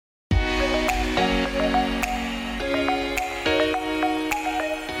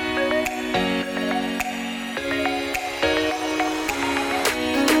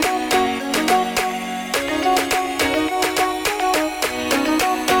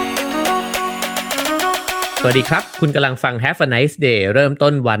สวัสดีครับคุณกำลังฟัง Have a nice day เริ่ม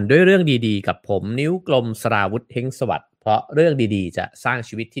ต้นวันด้วยเรื่องดีๆกับผมนิ้วกลมสราวุธเฮงสวัสดิ์เพราะเรื่องดีๆจะสร้าง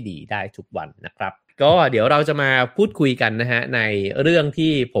ชีวิตที่ดีได้ทุกวันนะครับก็เดี๋ยวเราจะมาพูดคุยกันนะฮะในเรื่อง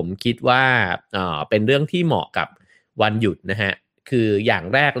ที่ผมคิดว่าเป็นเรื่องที่เหมาะกับวันหยุดนะฮะคืออย่าง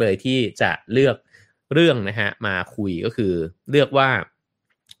แรกเลยที่จะเลือกเรื่องนะฮะมาคุยก็คือเลือกว่า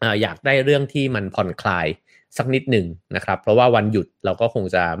อยากได้เรื่องที่มันผ่อนคลายสักนิดหนึ่งนะครับเพราะว่าวันหยุดเราก็คง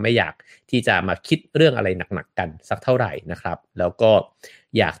จะไม่อยากที่จะมาคิดเรื่องอะไรหนักๆกันสักเท่าไหร่นะครับแล้วก็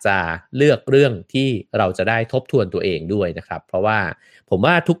อยากจะเลือกเรื่องที่เราจะได้ทบทวนตัวเองด้วยนะครับเพราะว่าผม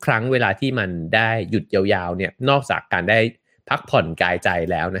ว่าทุกครั้งเวลาที่มันได้หยุดยาวๆเนี่ยนอกจากการได้พักผ่อนกายใจ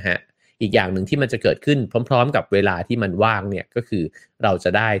แล้วนะฮะอีกอย่างหนึ่งที่มันจะเกิดขึ้นพร้อมๆกับเวลาที่มันว่างเนี่ยก็คือเราจะ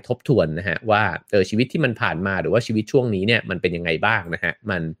ได้ทบทวนนะฮะว่าชีวิตที่มันผ่านมาหรือว่าชีวิตช่วงนี้เนี่ยมันเป็นยังไงบ้างนะฮะ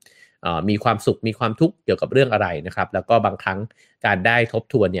มันมีความสุขมีความทุกข์เกี่ยวกับเรื่องอะไรนะครับแล้วก็บางครั้งการได้ทบ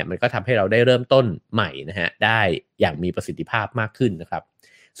ทวนเนี่ยมันก็ทำให้เราได้เริ่มต้นใหม่นะฮะได้อย่างมีประสิทธิภาพมากขึ้นนะครับ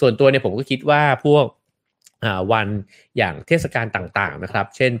ส่วนตัวเนี่ยผมก็คิดว่าพวกวันอย่างเทศกาลต่างๆนะครับ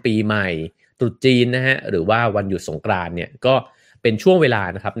เช่นปีใหม่ตรุษจีนนะฮะหรือว่าวันหยุดสงกรานต์เนี่ยก็เป็นช่วงเวลา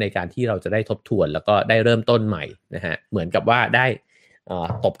นะครับในการที่เราจะได้ทบทวนแล้วก็ได้เริ่มต้นใหม่นะฮะเหมือนกับว่าได้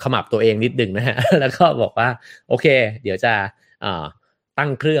ตบขมับตัวเองนิดนึงนะฮะแล้วก็บอกว่าโอเคเดี๋ยวจะตั้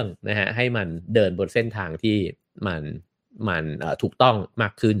งเครื่องนะฮะให้มันเดินบนเส้นทางที่มันถูกต้องมา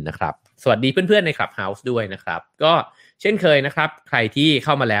กขึ้นนะครับสวัสดีเพื่อนๆใน Clubhouse ด้วยนะครับก็เช่นเคยนะครับใครที่เ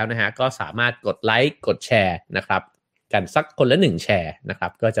ข้ามาแล้วนะฮะก็สามารถกดไลค์กดแชร์นะครับกันสักคนละ1แชร์นะครั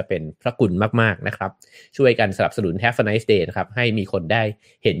บก็จะเป็นพระคุณมากๆนะครับช่วยกันสนับสนุน Have a nice day นะครับให้มีคนได้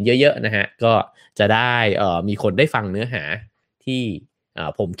เห็นเยอะๆนะฮะก็จะได้มีคนได้ฟังเนื้อหาที่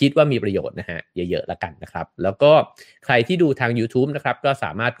ผมคิดว่ามีประโยชน์นะฮะเยอะๆแล้วกันนะครับแล้วก็ใครที่ดูทาง YouTube นะครับก็ส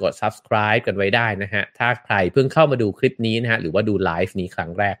ามารถกด Subscribe กันไว้ได้นะฮะถ้าใครเพิ่งเข้ามาดูคลิปนี้นะฮะหรือว่าดูไลฟ์นี้ครั้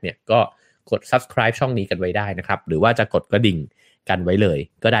งแรกเนี่ยก็กด Subscribe ช่องนี้กันไว้ได้นะครับหรือว่าจะกดกระดิ่งกันไว้เลย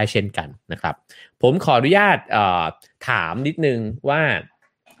ก็ได้เช่นกันนะครับผมขออนุญาตถามนิดนึงว่า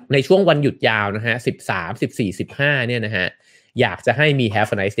ในช่วงวันหยุดยาวนะฮะ13 14 15เนี่ยนะฮะอยากจะให้มี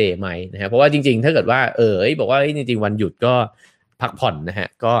Have a nice day ไหมนะฮะเพราะว่าจริงๆถ้าเกิดว่าบอกว่าจริงๆวันหยุดก็พักผ่อนนะฮะ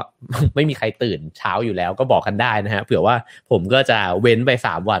ก็ ไม่มีใครตื่นเช้าอยู่แล้วก็บอกกันได้นะฮะเผื่อว่าผมก็จะเว้นไป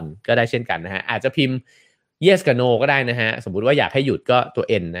3วันก็ได้เช่นกันนะฮะอาจจะพิมพ์ yes กับ no ก็ได้นะฮะสมมุติว่าอยากให้หยุดก็ตัว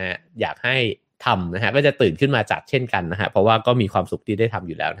n นะฮะอยากให้ทำนะฮะก็จะตื่นขึ้นมาจัดเช่นกันนะฮะเพราะว่าก็มีความสุขที่ได้ทำอ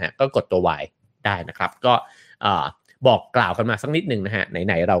ยู่แล้วนะฮะก็กดตัว y ได้นะครับก็บอกกล่าวกันมาสักนิดหนึ่งนะฮะไ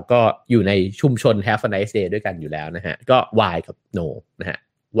หนๆเราก็อยู่ในชุมชน Have a nice day ด้วยกันอยู่แล้วนะฮะก็ y กับ no นะฮะ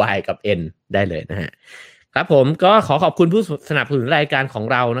y กับ n ได้เลยนะฮะครับผมก็ขอบคุณผู้สนับสนุนรายการของ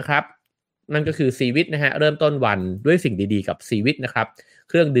เรานะครับนั่นก็คือซีวิตนะฮะเริ่มต้นวันด้วยสิ่งดีๆกับซีวิตนะครับ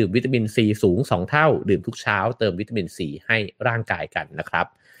เครื่องดื่มวิตามินซีสูง2เท่าดื่มทุกเช้าเติมวิตามินซีให้ร่างกายกันนะครับ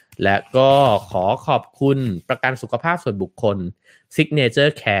และก็ขอบคุณประกันสุขภาพส่วนบุคคล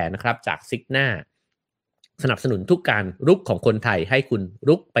Signature Care นะครับจาก Cigna สนับสนุนทุกการรุกของคนไทยให้คุณ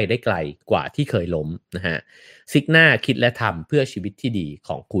รุกไปได้ไกลกว่าที่เคยล้มนะฮะ Cigna คิดและทำเพื่อชีวิตที่ดีข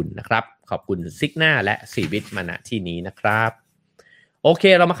องคุณนะครับขอบคุณ Cigna และซีวิตมาณที่นี้นะครับโอเค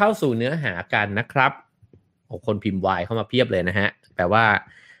เรามาเข้าสู่เนื้อหากันนะครับคนพิมพ์ Y เข้ามาเพียบเลยนะฮะแปลว่า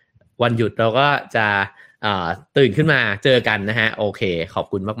วันหยุดเราก็จะตื่นขึ้นมาเจอกันนะฮะโอเคขอบ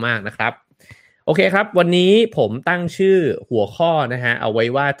คุณมากๆนะครับโอเคครับวันนี้ผมตั้งชื่อหัวข้อนะฮะเอาไว้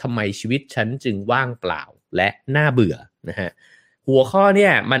ว่าทำไมชีวิตฉันจึงว่างเปล่าและน่าเบื่อนะฮะหัวข้อเนี่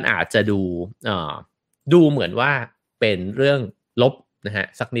ยมันอาจจะดูเหมือนว่าเป็นเรื่องลบนะฮะ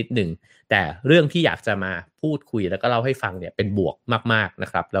สักนิดหนึ่งแต่เรื่องที่อยากจะมาพูดคุยแล้วก็เล่าให้ฟังเนี่ยเป็นบวกมากๆนะ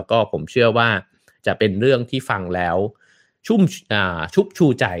ครับแล้วก็ผมเชื่อว่าจะเป็นเรื่องที่ฟังแล้วชุบชู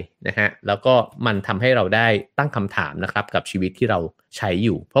ใจนะฮะแล้วก็มันทำให้เราได้ตั้งคำถามนะครับกับชีวิตที่เราใช้อ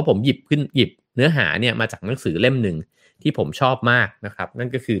ยู่เพราะผมหยิบเนื้อหาเนี่ยมาจากหนังสือเล่มหนึ่งที่ผมชอบมากนะครับนั่น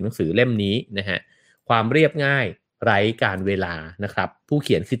ก็คือหนังสือเล่มนี้นะฮะความเรียบง่ายไร้การเวลานะครับผู้เ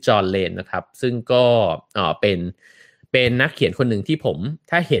ขียนคือจอห์นเลนนะครับซึ่งก็เป็นนักเขียนคนหนึ่งที่ผม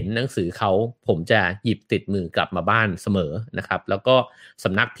ถ้าเห็นหนังสือเขาผมจะหยิบติดมือกลับมาบ้านเสมอนะครับแล้วก็ส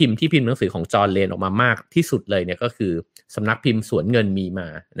ำนักพิมพ์ที่พิมพ์หนังสือของจอห์นเลนออกมามากที่สุดเลยเนี่ยก็คือสำนักพิมพ์สวนเงินมีมา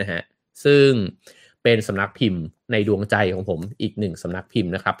นะฮะซึ่งเป็นสำนักพิมพ์ในดวงใจของผมอีกหนึ่งสำนักพิม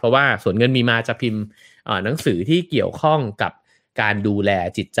พ์นะครับเพราะว่าสวนเงินมีมาจะพิมพ์หนังสือที่เกี่ยวข้องกับการดูแล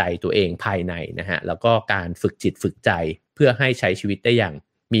จิตใจตัวเองภายในนะฮะแล้วก็การฝึกจิตฝึกใจเพื่อให้ใช้ชีวิตได้อย่าง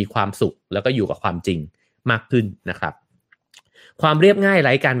มีความสุขแล้วก็อยู่กับความจริงมากขึ้นนะครับความเรียบง่ายไ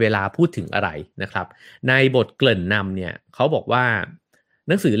ร้การเวลาพูดถึงอะไรนะครับในบทเกริ่นนำเนี่ยเขาบอกว่าห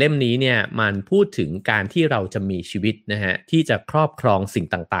นังสือเล่มนี้เนี่ยมันพูดถึงการที่เราจะมีชีวิตนะฮะที่จะครอบครองสิ่ง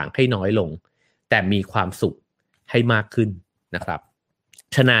ต่างๆให้น้อยลงแต่มีความสุขให้มากขึ้นนะครับ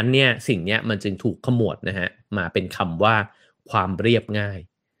ฉะนั้นเนี่ยสิ่งเนี้ยมันจึงถูกขมวดนะฮะมาเป็นคำว่าความเรียบง่าย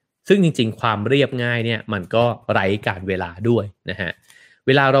ซึ่งจริงๆความเรียบง่ายเนี่ยมันก็ไร้การเวลาด้วยนะฮะเ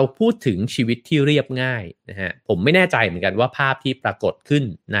วลาเราพูดถึงชีวิตที่เรียบง่ายนะฮะผมไม่แน่ใจเหมือนกันว่าภาพที่ปรากฏขึ้น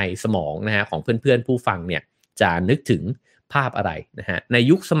ในสมองนะฮะของเพื่อนๆผู้ฟังเนี่ยจะนึกถึงภาพอะไรนะฮะใน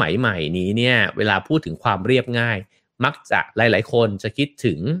ยุคสมัยใหม่นี้เนี่ยเวลาพูดถึงความเรียบง่ายมักจะหลายๆคนจะคิด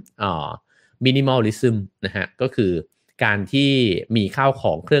ถึงminimalism นะฮะก็คือการที่มีข้าวข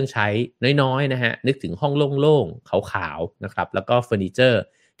องเครื่องใช้น้อยๆนะฮะนึกถึงห้องโล่งๆขาวๆนะครับแล้วก็เฟอร์นิเจอร์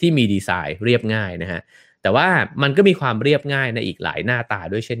ที่มีดีไซน์เรียบง่ายนะฮะแต่ว่ามันก็มีความเรียบง่ายในอีกหลายหน้าตา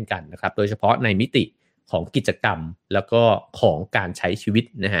ด้วยเช่นกันนะครับโดยเฉพาะในมิติของกิจกรรมแล้วก็ของการใช้ชีวิต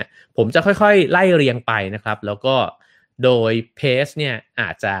นะฮะผมจะค่อยๆไล่เรียงไปนะครับแล้วก็โดยเพสเนี่ยอา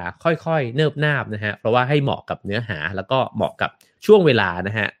จจะค่อยๆเนิบนาบนะฮะเพราะว่าให้เหมาะกับเนื้อหาแล้วก็เหมาะกับช่วงเวลาน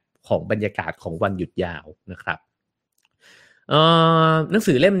ะฮะของบรรยากาศของวันหยุดยาวนะครับหนัง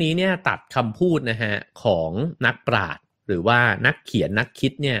สือเล่มนี้เนี่ยตัดคำพูดนะฮะของนักปราชญ์หรือว่านักเขียนนักคิ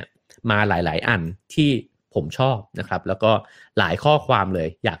ดเนี่ยมาหลายๆอันที่ผมชอบนะครับแล้วก็หลายข้อความเลย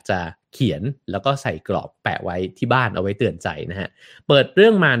อยากจะเขียนแล้วก็ใส่กรอบแปะไว้ที่บ้านเอาไว้เตือนใจนะฮะเปิดเรื่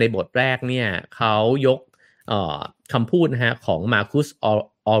องมาในบทแรกเนี่ยเขายกคำพูดนะฮะของมาร์คุสอ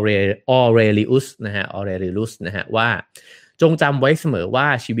อเรลิอุสนะฮะนะฮะว่าจงจำไว้เสมอว่า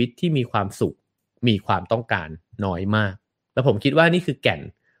ชีวิตที่มีความสุขมีความต้องการน้อยมากแล้วผมคิดว่านี่คือแก่น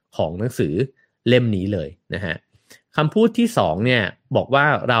ของหนังสือเล่มนี้เลยนะฮะคำพูดที่2เนี่ยบอกว่า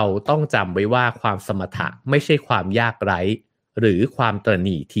เราต้องจำไว้ว่าความสมถะไม่ใช่ความยากไร้หรือความตระห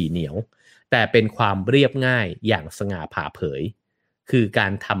นี่ถี่เหนียวแต่เป็นความเรียบง่ายอย่างสง่าผ่าเผยคือกา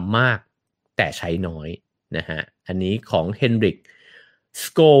รทำมากแต่ใช้น้อยนะฮะอันนี้ของเฮนริกส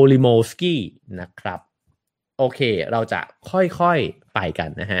โกลิโมสกี้นะครับโอเคเราจะค่อยๆไปกัน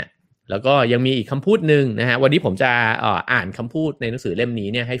นะฮะแล้วก็ยังมีอีกคำพูดหนึ่งนะฮะวันนี้ผมจะอ่านคำพูดในหนังสือเล่มนี้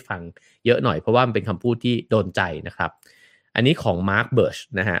เนี่ยให้ฟังเยอะหน่อยเพราะว่ามันเป็นคำพูดที่โดนใจนะครับอันนี้ของมาร์คเบิร์ช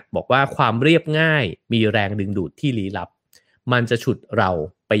นะฮะบอกว่าความเรียบง่ายมีแรงดึงดูดที่ลี้ลับมันจะฉุดเรา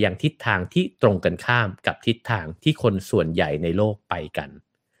ไปยังทิศทางที่ตรงกันข้ามกับทิศทางที่คนส่วนใหญ่ในโลกไปกัน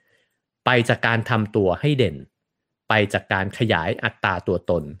ไปจากการทำตัวให้เด่นไปจากการขยายอัตราตัว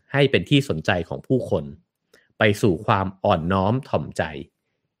ตนให้เป็นที่สนใจของผู้คนไปสู่ความอ่อนน้อมถ่อมใจ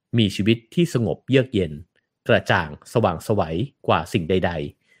มีชีวิตที่สงบเยือกเย็นกระจ่างสว่างไสวกว่าสิ่งใด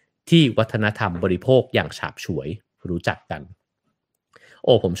ๆที่วัฒนธรรมบริโภคอย่างฉาบฉวยรู้จักกันโ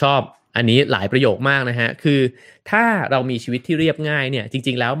อ้ผมชอบอันนี้หลายประโยคมากนะฮะคือถ้าเรามีชีวิตที่เรียบง่ายเนี่ยจ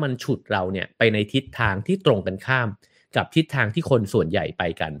ริงๆแล้วมันฉุดเราเนี่ยไปในทิศทางที่ตรงกันข้ามกับทิศทางที่คนส่วนใหญ่ไป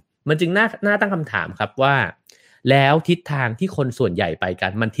กันมันจึงน่าตั้งคำถามครับว่าแล้วทิศทางที่คนส่วนใหญ่ไปกั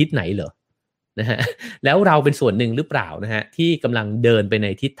นมันทิศไหนเหรอนะฮะแล้วเราเป็นส่วนหนึ่งหรือเปล่านะฮะที่กำลังเดินไปใน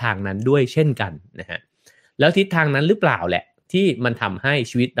ทิศทางนั้นด้วยเช่นกันนะฮะแล้วทิศทางนั้นหรือเปล่าแหละที่มันทำให้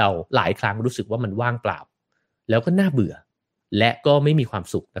ชีวิตเราหลายครั้งรู้สึกว่ามันว่างเปล่าแล้วก็น่าเบื่อและก็ไม่มีความ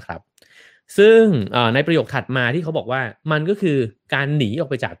สุขนะครับซึ่งในประโยคถัดมาที่เขาบอกว่ามันก็คือการหนีออก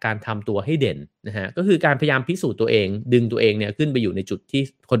ไปจากการทำตัวให้เด่นนะฮะก็คือการพยายามพิสูจน์ตัวเองดึงตัวเองเนี่ยขึ้นไปอยู่ในจุดที่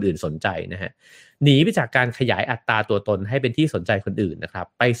คนอื่นสนใจนะฮะหนีไปจากการขยายอัตราตัวตนให้เป็นที่สนใจคนอื่นนะครับ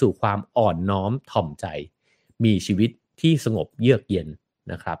ไปสู่ความอ่อนน้อมถ่อมใจมีชีวิตที่สงบเยือกเย็น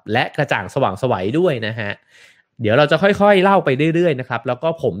นะครับและกระจ่างสว่างไสวด้วยนะฮะเดี๋ยวเราจะค่อยๆเล่าไปเรื่อยๆนะครับแล้วก็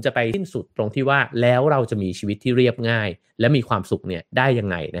ผมจะไปสิ้นสุดตรงที่ว่าแล้วเราจะมีชีวิตที่เรียบง่ายและมีความสุขเนี่ยได้ยัง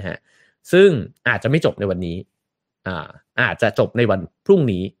ไงนะฮะซึ่งอาจจะไม่จบในวันนี้อาจจะจบในวันพรุ่ง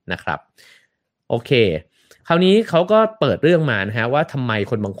นี้นะครับโอเคคราวนี้เขาก็เปิดเรื่องมานะฮะว่าทำไม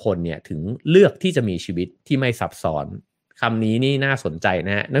คนบางคนเนี่ยถึงเลือกที่จะมีชีวิตที่ไม่ซับซ้อนคำนี้นี่น่าสนใจน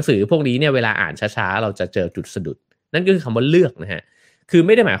ะฮะหนังสือพวกนี้เนี่ยเวลาอ่านช้าๆเราจะเจอจุดสะดุดนั่นก็คือคำว่าเลือกนะฮะคือไ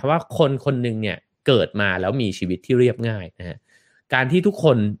ม่ได้หมายความว่าคนคนหนึ่งเนี่ยเกิดมาแล้วมีชีวิตที่เรียบง่ายนะฮะการที่ทุกค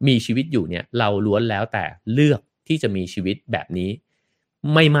นมีชีวิตอยู่เนี่ยเราล้วนแล้วแต่เลือกที่จะมีชีวิตแบบนี้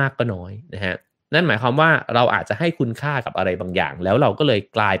ไม่มากก็น้อยนะฮะนั่นหมายความว่าเราอาจจะให้คุณค่ากับอะไรบางอย่างแล้วเราก็เลย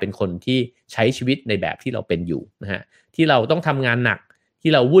กลายเป็นคนที่ใช้ชีวิตในแบบที่เราเป็นอยู่นะฮะที่เราต้องทำงานหนัก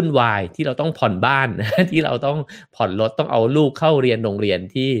ที่เราวุ่นวายที่เราต้องผ่อนบ้านที่เราต้องผ่อนรถต้องเอาลูกเข้าเรียนโรงเรียน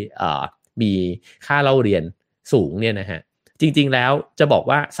ที่มีค่าเล่าเรียนสูงเนี่ยนะฮะจริงๆแล้วจะบอก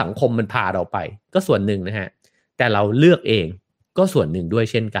ว่าสังคมมันพาเราไปก็ส่วนหนึ่งนะฮะแต่เราเลือกเองก็ส่วนหนึ่งด้วย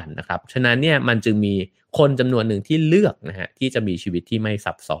เช่นกันนะครับฉะนั้นเนี่ยมันจึงมีคนจำนวนหนึ่งที่เลือกนะฮะที่จะมีชีวิตที่ไม่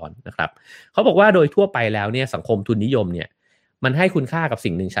ซับซ้อนนะครับเขาบอกว่าโดยทั่วไปแล้วเนี่ยสังคมทุนนิยมเนี่ยมันให้คุณค่ากับ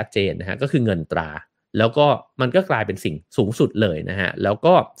สิ่งหนึ่งชัดเจนนะฮะก็คือเงินตราแล้วก็มันก็กลายเป็นสิ่งสูงสุดเลยนะฮะแล้ว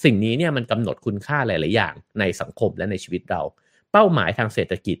ก็สิ่งนี้เนี่ยมันกำหนดคุณค่าหลายๆอย่างในสังคมและในชีวิตเราเป้าหมายทางเศรษ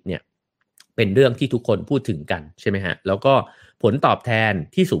ฐกิจเนี่ยเป็นเรื่องที่ทุกคนพูดถึงกันใช่ไหมฮะแล้วก็ผลตอบแทน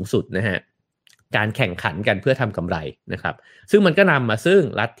ที่สูงสุดนะฮะ การแข่งขันกันเพื่อทำกำไรนะครับซึ่งมันก็นำมาซึ่ง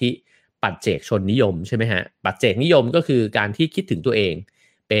ลัทธิปัจเจกชนนิยมใช่ไหมฮะปัจเจกนิยมก็คือการที่คิดถึงตัวเอง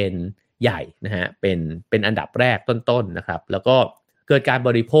เป็นใหญ่นะฮะเป็นอันดับแรกต้นๆนะครับแล้วก็เกิดการบ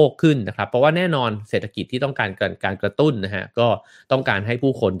ริโภคขึ้นนะครับเพราะว่าแน่นอนเศรษฐกิจที่ต้องการกระตุ้นนะฮะก็ต้องการให้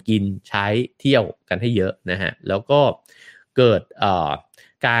ผู้คนกินใช้เที่ยวกันให้เยอะนะฮะแล้วก็เกิด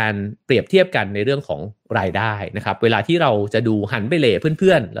การเปรียบเทียบกันในเรื่องของรายได้นะครับเวลาที่เราจะดูหันไปเหล่เ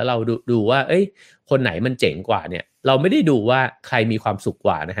พื่อนๆแล้วเราดูว่าเอ้ยคนไหนมันเจ๋งกว่าเนี่ยเราไม่ได้ดูว่าใครมีความสุขก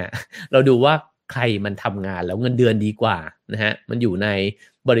ว่านะฮะเราดูว่าใครมันทำงานแล้วเงินเดือนดีกว่านะฮะมันอยู่ใน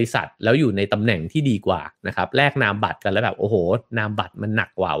บริษัทแล้วอยู่ในตำแหน่งที่ดีกว่านะครับแลกนามบัตรกันแล้วแบบโอ้โหนามบัตรมันหนัก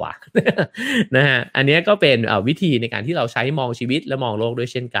กว่าว่ะ นะฮะอันนี้ก็เป็นวิธีในการที่เราใช้มองชีวิตและมองโลกด้วย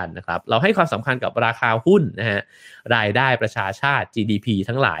เช่นกันนะครับเราให้ความสำคัญกับราคาหุ้นนะฮะรายได้ประชาชาติ GDP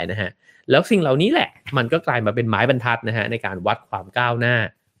ทั้งหลายนะฮะแล้วสิ่งเหล่านี้แหละมันก็กลายมาเป็นไม้บรรทัดนะฮะในการวัดความก้าวหน้า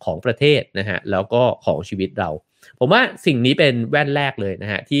ของประเทศนะฮะแล้วก็ของชีวิตเราผมว่าสิ่งนี้เป็นแว่นแรกเลยน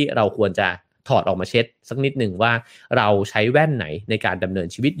ะฮะที่เราควรจะถอดออกมาเช็ดสักนิดหนึ่งว่าเราใช้แว่นไหนในการดำเนิน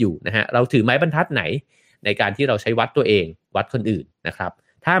ชีวิตอยู่นะฮะเราถือไม้บรรทัดไหนในการที่เราใช้วัดตัวเองวัดคนอื่นนะครับ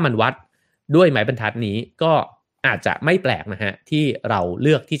ถ้ามันวัดด้วยไม้บรรทัดนี้ก็อาจจะไม่แปลกนะฮะที่เราเ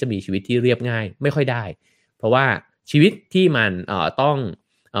ลือกที่จะมีชีวิตที่เรียบง่ายไม่ค่อยได้เพราะว่าชีวิตที่มันต้อง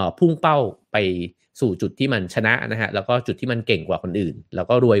พุ่งเป้าไปสู่จุดที่มันชนะนะฮะแล้วก็จุดที่มันเก่งกว่าคนอื่นแล้ว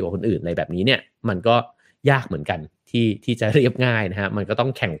ก็รวยกว่าคนอื่นอะไรแบบนี้เนี่ยมันก็ยากเหมือนกันที่จะเรียบง่ายนะฮะมันก็ต้อ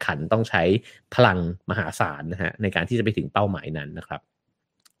งแข่งขันต้องใช้พลังมหาศาลนะฮะในการที่จะไปถึงเป้าหมายนั้นนะครับ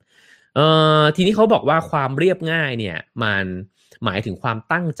ทีนี้เขาบอกว่าความเรียบง่ายเนี่ยมันหมายถึงความ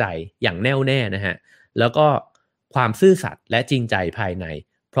ตั้งใจอย่างแน่วแน่นะฮะแล้วก็ความซื่อสัตย์และจริงใจภายใน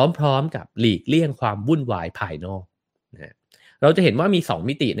พร้อมๆกับหลีกเลี่ยงความวุ่นวายภายนอกนะฮะเราจะเห็นว่ามี2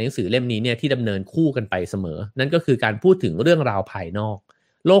มิติในหนังสือเล่มนี้เนี่ยที่ดำเนินคู่กันไปเสมอนั่นก็คือการพูดถึงเรื่องราวภายนอก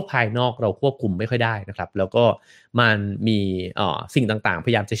โลกภายนอกเราควบคุมไม่ค่อยได้นะครับแล้วก็มันมีสิ่งต่างๆพ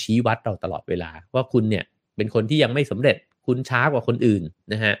ยายามจะชี้วัดเราตลอดเวลาว่าคุณเนี่ยเป็นคนที่ยังไม่สำเร็จคุณช้ากว่าคนอื่น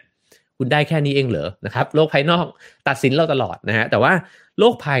นะฮะคุณได้แค่นี้เองเหรอนะครับโลกภายนอกตัดสินเราตลอดนะฮะแต่ว่าโล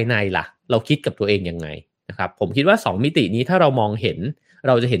กภายในล่ะเราคิดกับตัวเองยังไงนะครับผมคิดว่า2มิตินี้ถ้าเรามองเห็นเ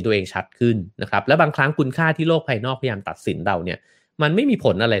ราจะเห็นตัวเองชัดขึ้นนะครับและบางครั้งคุณค่าที่โลกภายนอกพยายามตัดสินเราเนี่ยมันไม่มีผ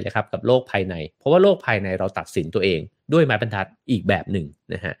ลอะไรเลยครับกับโลกภายในเพราะว่าโลกภายในเราตัดสินตัวเองด้วยไม้บรรทัดอีกแบบหนึ่ง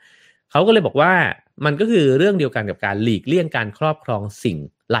นะฮะเขาก็เลยบอกว่ามันก็คือเรื่องเดียวกันกับการหลีกเลี่ยงการครอบครองสิ่ง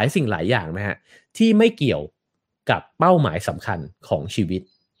หลายอย่างนะฮะที่ไม่เกี่ยวกับเป้าหมายสำคัญของชีวิต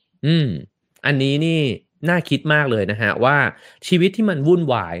อันนี้นี่น่าคิดมากเลยนะฮะว่าชีวิตที่มันวุ่น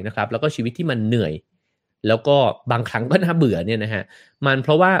วายนะครับแล้วก็ชีวิตที่มันเหนื่อยแล้วก็บางครั้งก็น่าเบื่อเนี่ยนะฮะมันเพ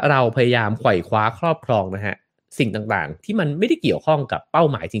ราะว่าเราพยายามไขว่คว้าครอบครองนะฮะสิ่งต่างๆที่มันไม่ได้เกี่ยวข้องกับเป้า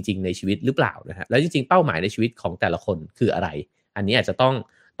หมายจริงๆในชีวิตหรือเปล่านะฮะแล้วจริงๆเป้าหมายในชีวิตของแต่ละคนคืออะไรอันนี้อาจจะต้อง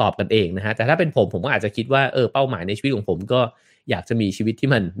ตอบกันเองนะฮะแต่ถ้าเป็นผมก็อาจจะคิดว่าเป้าหมายในชีวิตของผมก็อยากจะมีชีวิตที่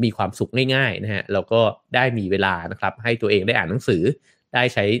มันมีความสุขง่ายๆนะฮะแล้วก็ได้มีเวลานะครับให้ตัวเองได้อ่านหนังสือได้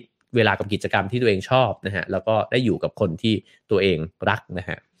ใช้เวลากับกิจกรรมที่ตัวเองชอบนะฮะแล้วก็ได้อยู่กับคนที่ตัวเองรักนะ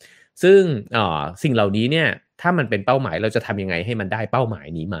ฮะซึ่งสิ่งเหล่านี้เนี่ยถ้ามันเป็นเป้าหมายเราจะทำยังไงให้มันได้เป้าหมาย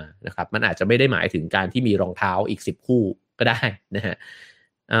นี้มานะครับมันอาจจะไม่ได้หมายถึงการที่มีรองเท้าอีก10คู่ก็ได้นะฮะ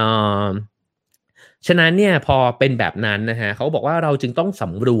ฉะนั้นเนี่ยพอเป็นแบบนั้นนะฮะเขาบอกว่าเราจึงต้องส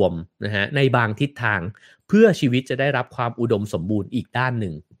ำรวมนะฮะในบางทิศทางเพื่อชีวิตจะได้รับความอุดมสมบูรณ์อีกด้านห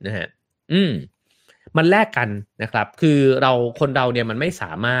นึ่งนะฮะมันแลกกันนะครับคือคนเราเนี่ยมันไม่ส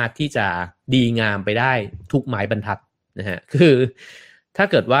ามารถที่จะดีงามไปได้ทุกไม้บรรทัดนะฮะคือถ้า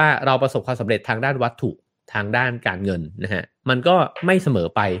เกิดว่าเราประสบความสำเร็จทางด้านวัตถุทางด้านการเงินนะฮะมันก็ไม่เสมอ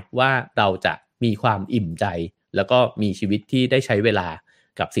ไปว่าเราจะมีความอิ่มใจแล้วก็มีชีวิตที่ได้ใช้เวลา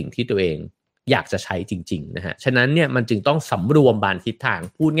กับสิ่งที่ตัวเองอยากจะใช้จริงๆนะฮะฉะนั้นเนี่ยมันจึงต้องสำรวมบางทิศทาง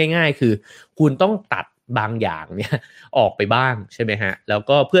พูดง่ายๆคือคุณต้องตัดบางอย่างเนี่ยออกไปบ้างใช่ไหมฮะแล้ว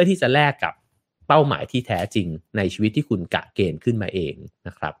ก็เพื่อที่จะแลกกับเป้าหมายที่แท้จริงในชีวิตที่คุณกะเกณฑ์ขึ้นมาเองน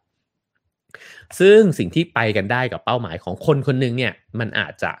ะครับซึ่งสิ่งที่ไปกันได้กับเป้าหมายของคนคนนึงเนี่ยมันอา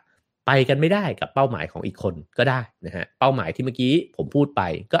จจะไปกันไม่ได้กับเป้าหมายของอีกคนก็ได้นะฮะเป้าหมายที่เมื่อกี้ผมพูดไป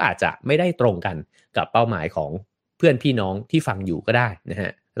ก็อาจจะไม่ได้ตรงกันกับเป้าหมายของเพื่อนพี่น้องที่ฟังอยู่ก็ได้นะฮ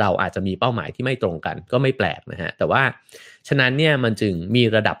ะเราอาจจะมีเป้าหมายที่ไม่ตรงกันก็ไม่แปลกนะฮะแต่ว่าฉะนั้นเนี่ยมันจึงมี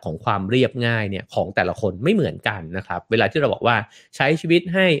ระดับของความเรียบง่ายเนี่ยของแต่ละคนไม่เหมือนกันนะครับเวลาที่เราบอกว่าใช้ชีวิต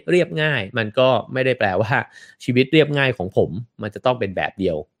ให้เรียบง่ายมันก็ไม่ได้แปลว่าชีวิตเรียบง่ายของผมมันจะต้องเป็นแบบเดี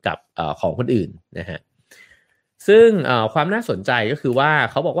ยวกับของคนอื่นนะฮะซึ่งความน่าสนใจก็คือว่า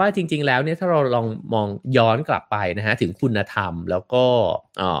เขาบอกว่าจริงๆแล้วเนี่ยถ้าเราลองมองย้อนกลับไปนะฮะถึงคุณธรรมแล้วก็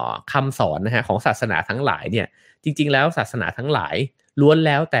คำสอนนะฮะของศาสนาทั้งหลายเนี่ยจริงๆแล้วศาสนาทั้งหลายล้วนแ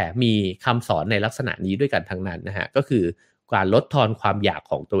ล้วแต่มีคำสอนในลักษณะนี้ด้วยกันทั้งนั้นนะฮะก็คือ การลดทอนความอยาก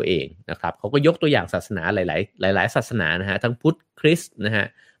ของตัวเองนะครับเขาก็ยกตัวอย่างศาสนาหลายศาสนานะฮะทั้งพุทธคริสต์นะฮะ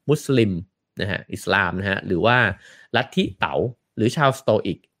มุสลิมนะฮะอิสลามนะฮะหรือว่าลัทธิเต๋าหรือชาวสโต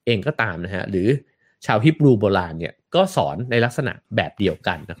อิกเองก็ตามนะฮะหรือชาวฮิบรูโบราณเนี่ยก็สอนในลักษณะแบบเดียว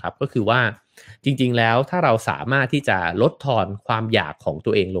กันนะครับก็คือว่าจริงๆแล้วถ้าเราสามารถที่จะลดทอนความอยากของตั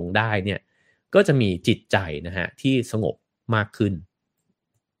วเองลงได้เนี่ยก็จะมีจิตใจนะฮะที่สงบมากขึ้น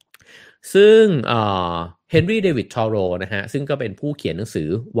ซึ่งเฮนรี่เดวิดทอโรนะฮะซึ่งก็เป็นผู้เขียนหนังสือ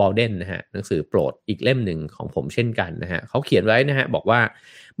วอลเดนนะฮะหนังสือโปรดอีกเล่มหนึ่งของผมเช่นกันนะฮะเขาเขียนไว้นะฮะบอกว่า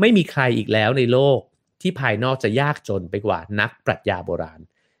ไม่มีใครอีกแล้วในโลกที่ภายนอกจะยากจนไปกว่านักปรัชญาโบราณ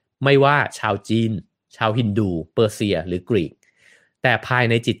ไม่ว่าชาวจีนชาวฮินดูเปอร์เซียหรือกรีกแต่ภาย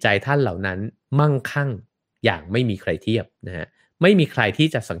ในจิตใจท่านเหล่านั้นมั่งคั่งอย่างไม่มีใครเทียบนะฮะไม่มีใครที่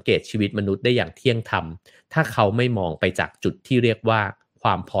จะสังเกตชีวิตมนุษย์ได้อย่างเที่ยงธรรมถ้าเขาไม่มองไปจากจุดที่เรียกว่าค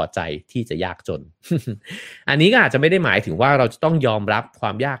วามพอใจที่จะยากจน อันนี้ก็อาจจะไม่ได้หมายถึงว่าเราจะต้องยอมรับคว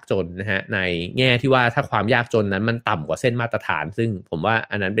ามยากจนนะฮะในแง่ที่ว่าถ้าความยากจนนั้นมันต่ำกว่าเส้นมาตรฐาน ซึ่งผมว่า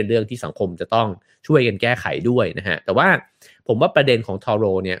อันนั้นเป็นเรื่องที่สังคมจะต้องช่วยกันแก้ไขด้วยนะฮะแต่ว่าผมว่าประเด็นของทอโร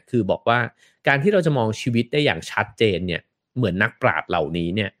เนี่ยคือบอกว่าการที่เราจะมองชีวิตได้อย่างชัดเจนเนี่ยเหมือนนักปราชญ์เหล่านี้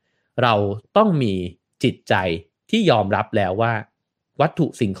เนี่ยเราต้องมีจิตใจที่ยอมรับแล้วว่าวัตถุ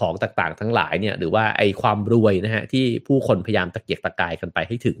สิ่งของต่างๆทั้งหลายเนี่ยหรือว่าไอ้ความรวยนะฮะที่ผู้คนพยายามตะเกียกตะกายกันไปใ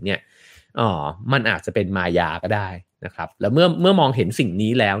ห้ถึงเนี่ยมันอาจจะเป็นมายาก็ได้นะครับแล้วเมื่อมองเห็นสิ่ง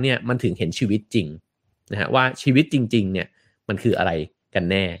นี้แล้วเนี่ยมันถึงเห็นชีวิตจริงนะฮะว่าชีวิตจริงๆเนี่ยมันคืออะไรกัน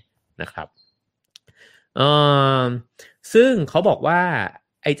แน่นะครับซึ่งเขาบอกว่า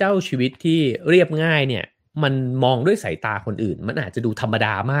ไอ้เจ้าชีวิตที่เรียบง่ายเนี่ยมันมองด้วยสายตาคนอื่นมันอาจจะดูธรรมด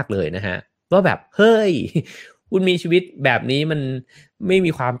ามากเลยนะฮะว่าแบบเฮ้ยคุณมีชีวิตแบบนี้มันไม่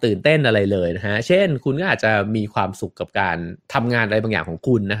มีความตื่นเต้นอะไรเลยนะฮะเช่นคุณก็อาจจะมีความสุขกับการทำงานอะไรบางอย่างของ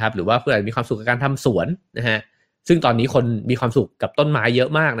คุณนะครับหรือว่าคุณอาจจะมีความสุขกับการทำสวนนะฮะซึ่งตอนนี้คนมีความสุขกับต้นไม้เยอะ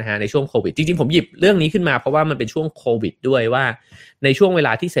มากนะฮะในช่วงโควิดจริงๆผมหยิบเรื่องนี้ขึ้นมาเพราะว่ามันเป็นช่วงโควิดด้วยว่าในช่วงเวล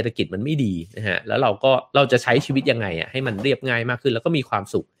าที่เศรษฐกิจมันไม่ดีนะฮะแล้วเราจะใช้ชีวิตยังไงอ่ะให้มันเรียบง่ายมากขึ้นแล้วก็มีความ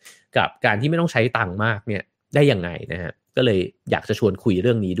สุขกับการที่ไม่ต้องใช้ตังค์มากเนี่ยได้ยังไงนะฮะก็เลยอยากจะชวนคุยเ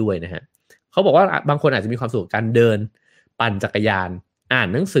รื่องนี้ด้วยนะฮะเขาบอกว่าบางคนอาจจะมีความสุขกับการเดินปั่นจักรยานอ่าน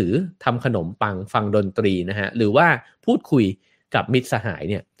หนังสือทำขนมปังฟังดนตรีนะฮะหรือว่าพูดคุยกับมิตรสหาย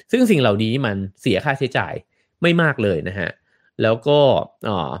เนี่ยซึ่งสิ่งเหล่านี้มันเสียค่าใช้จ่ายไม่มากเลยนะฮะแล้วก็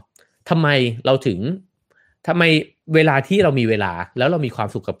ทำไมเวลาที่เรามีเวลาแล้วเรามีความ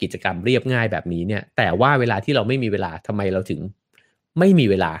สุขกับกิจกรรมเรียบง่ายแบบนี้เนี่ยแต่ว่าเวลาที่เราไม่มีเวลาทำไมเราถึงไม่มี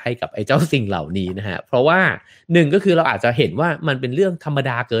เวลาให้กับไอ้เจ้าสิ่งเหล่านี้นะฮะเพราะว่าหนึ่งก็คือเราอาจจะเห็นว่ามันเป็นเรื่องธรรมด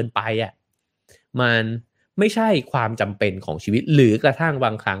าเกินไปอ่ะมันไม่ใช่ความจำเป็นของชีวิตหรือกระทั่งบ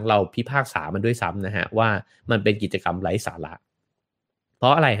างครั้งเราพิพากษามันด้วยซ้ำนะฮะว่ามันเป็นกิจกรรมไร้สาระเพรา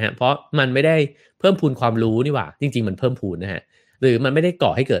ะอะไรฮะเพราะมันไม่ได้เพิ่มพูนความรู้นี่หว่าจริงๆมันเพิ่มพูนนะฮะหรือมันไม่ได้ก่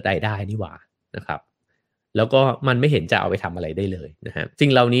อให้เกิดรายได้นี่หว่านะครับแล้วก็มันไม่เห็นจะเอาไปทำอะไรได้เลยนะฮะสิ่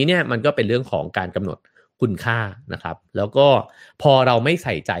งเหล่านี้เนี่ยมันก็เป็นเรื่องของการกำหนดคุณค่านะครับแล้วก็พอเราไม่ใ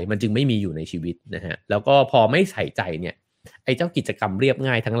ส่ใจมันจึงไม่มีอยู่ในชีวิตนะฮะแล้วก็พอไม่ใส่ใจเนี่ยไอ้เจ้ากิจกรรมเรียบ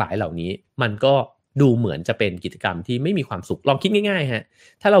ง่ายทั้งหลายเหล่านี้มันก็ดูเหมือนจะเป็นกิจกรรมที่ไม่มีความสุขลองคิดง่ายๆฮะ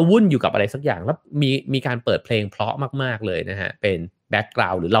ถ้าเราวุ่นอยู่กับอะไรสักอย่างแล้วมีการเปิดเพลงเพราะมากๆเลยนะฮะเป็นแบ็คกรา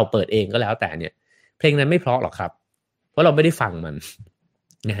วด์หรือเราเปิดเองก็แล้วแต่เนี่ยเพลงนั้นไม่เพราะหรอกครับเพราะเราไม่ได้ฟังมัน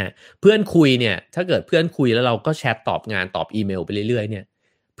นะฮะเพื่อนคุยเนี่ยถ้าเกิดเพื่อนคุยแล้วเราก็แชทตอบงานตอบอีเมลไปเรื่อยๆเนี่ย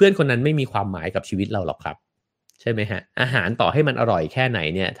เพื่อนคนนั้นไม่มีความหมายกับชีวิตเราหรอกครับใช่ไหมฮะอาหารต่อให้มันอร่อยแค่ไหน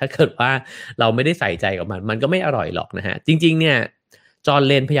เนี่ยถ้าเกิดว่าเราไม่ได้ใส่ใจกับมันก็ไม่อร่อยหรอกนะฮะจริงๆเนี่ยจอห์น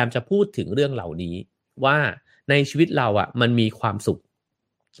เลนพยายามจะพูดถึงเรื่องเหล่านี้ว่าในชีวิตเราอ่ะมันมีความสุข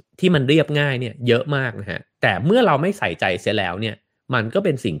ที่มันเรียบง่ายเนี่ยเยอะมากนะฮะแต่เมื่อเราไม่ใส่ใจเสียแล้วเนี่ยมันก็เ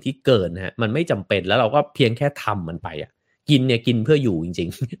ป็นสิ่งที่เกินนะฮะมันไม่จำเป็นแล้วเราก็เพียงแค่ทำมันไปอ่ะกินเนี่ยกินเพื่ออยู่จริง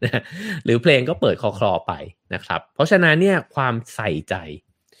ๆนะหรือเพลงก็เปิดคลอๆไปนะครับเพราะฉะนั้นเนี่ยความใส่ใจ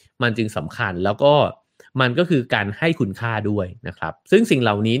มันจึงสำคัญแล้วก็มันก็คือการให้คุณค่าด้วยนะครับซึ่งสิ่งเห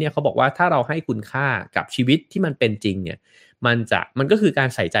ล่านี้เนี่ยเขาบอกว่าถ้าเราให้คุณค่ากับชีวิตที่มันเป็นจริงเนี่ยมันก็คือการ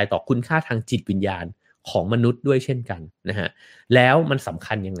ใส่ใจต่อคุณค่าทางจิตวิญญาณของมนุษย์ด้วยเช่นกันนะฮะแล้วมันสำ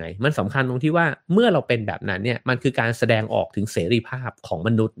คัญยังไงมันสำคัญตรงที่ว่าเมื่อเราเป็นแบบนั้นเนี่ยมันคือการแสดงออกถึงเสรีภาพของม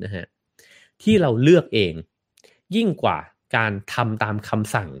นุษย์นะฮะที่เราเลือกเองยิ่งกว่าการทำตามค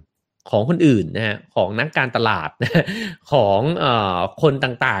ำสั่งของคนอื่นนะฮะของนักการตลาดของคน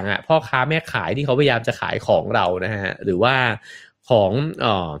ต่างๆอ่ะพ่อค้าแม่ขายที่เขาพยายามจะขายของเรานะฮะหรือว่าของ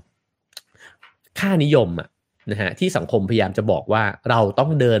ค่านิยมอ่ะนะฮะที่สังคมพยายามจะบอกว่าเราต้อ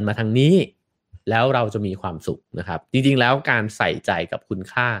งเดินมาทางนี้แล้วเราจะมีความสุขนะครับจริงๆแล้วการใส่ใจกับคุณ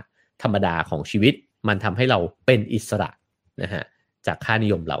ค่าธรรมดาของชีวิตมันทำให้เราเป็นอิสระนะฮะจากค่านิ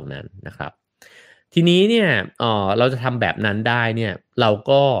ยมเหล่านั้นนะครับ ทีนี้เนี่ยเราจะทำแบบนั้นได้เนี่ยเรา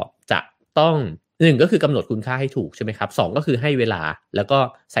ก็จะต้อง1ก็คือกำหนดคุณค่าให้ถูกใช่ไหมครับ2ก็คือให้เวลาแล้วก็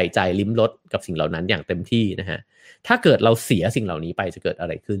ใส่ใจลิ้มรสกับสิ่งเหล่านั้นอย่างเต็มที่นะฮะถ้าเกิดเราเสียสิ่งเหล่านี้ไปจะเกิดอะ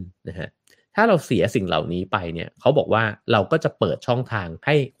ไรขึ้นนะฮะถ้าเราเสียสิ่งเหล่านี้ไปเนี่ยเขาบอกว่าเราก็จะเปิดช่องทางใ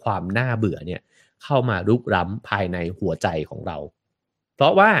ห้ความน่าเบื่อเนี่ยเข้ามารุกล้ำภายในหัวใจของเราเพรา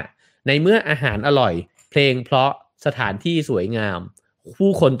ะว่าในเมื่ออาหารอร่อยเพลงเพราะสถานที่สวยงาม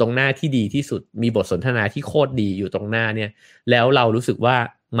ผู้คนตรงหน้าที่ดีที่สุดมีบทสนทนาที่โคตรดีอยู่ตรงหน้าเนี่ยแล้วเรารู้สึกว่า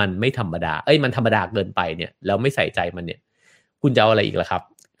มันไม่ธรรมดามันธรรมดาเกินไปเนี่ยแล้วไม่ใส่ใจมันเนี่ยคุณจะเอาอะไรอีกล่ะครับ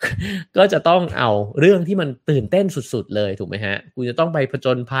ก็จะต้องเอาเรื่องที่มันตื่นเต้นสุดๆเลยถูกไหมฮะคุณจะต้องไปผจ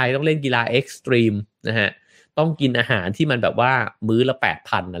ญภัยต้องเล่นกีฬาเอ็กซ์ตรีมนะฮะต้องกินอาหารที่มันแบบว่ามื้อละ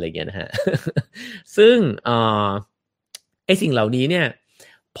 8,000 อะไรเงี้ยนะฮะ ซึ่งสิ่งเหล่านี้เนี่ย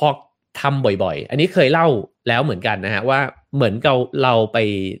พอทำบ่อยๆอันนี้เคยเล่าแล้วเหมือนกันนะฮะว่าเหมือนเราไป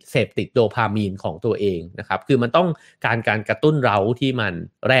เสพติดโดพามีนของตัวเองนะครับคือมันต้องการกระตุ้นเราที่มัน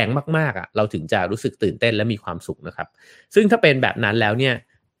แรงมากๆอ่ะเราถึงจะรู้สึกตื่นเต้นและมีความสุขนะครับซึ่งถ้าเป็นแบบนั้นแล้วเนี่ย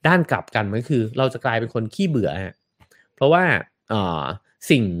ด้านกลับกันมันคือเราจะกลายเป็นคนขี้เบื่อฮะเพราะว่า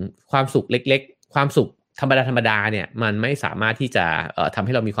สิ่งความสุขเล็กๆความสุขธรรมดาเนี่ยมันไม่สามารถที่จะทำใ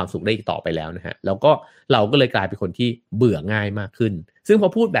ห้เรามีความสุขได้อีกต่อไปแล้วนะฮะแล้วก็เราก็เลยกลายเป็นคนที่เบื่อง่ายมากขึ้นซึ่งพอ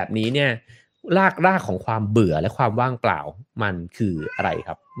พูดแบบนี้เนี่ยรากของความเบื่อและความว่างเปล่ามันคืออะไรค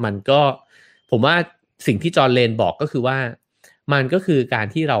รับมันก็ผมว่าสิ่งที่จอห์นเลนบอกก็คือว่ามันก็คือการ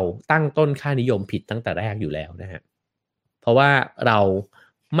ที่เราตั้งต้นค่านิยมผิดตั้งแต่แรกอยู่แล้วนะฮะเพราะว่าเรา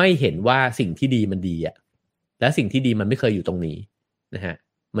ไม่เห็นว่าสิ่งที่ดีมันดีอะและสิ่งที่ดีมันไม่เคยอยู่ตรงนี้นะฮะ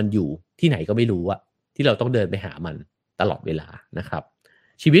มันอยู่ที่ไหนก็ไม่รู้อะที่เราต้องเดินไปหามันตลอดเวลานะครับ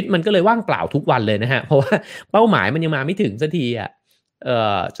ชีวิตมันก็เลยว่างเปล่าทุกวันเลยนะฮะเพราะว่าเป้าหมายมันยังมาไม่ถึงสักทีอะ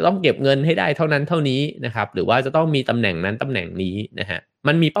จะต้องเก็บเงินให้ได้เท่านั้นเท่านี้นะครับหรือว่าจะต้องมีตำแหน่งนั้นตำแหน่งนี้นะฮะ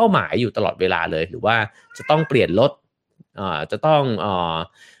มันมีเป้าหมายอยู่ตลอดเวลาเลยหรือว่าจะต้องเปลี่ยนรถจะต้อง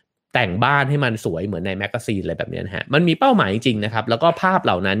แต่งบ้านให้มันสวยเหมือนในแมกกาซีนอะไรแบบนี้นะฮะมันมีเป้าหมายจริงๆนะครับแล้วก็ภาพเ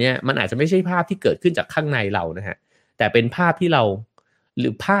หล่านั้นเนี่ยมันอาจจะไม่ใช่ภาพที่เกิดขึ้นจากข้างในเรานะฮะแต่เป็นภาพที่เราหรื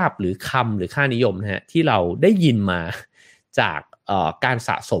อภาพหรือคำหรือค่านิยมนะฮะที่เราได้ยินมาจากการส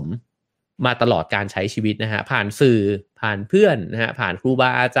ะสมมาตลอดการใช้ชีวิตนะฮะผ่านสื่อผ่านเพื่อนนะฮะผ่านครูบา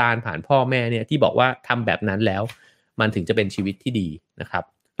อาจารย์ผ่านพ่อแม่เนี่ยที่บอกว่าทำแบบนั้นแล้วมันถึงจะเป็นชีวิตที่ดีนะครับ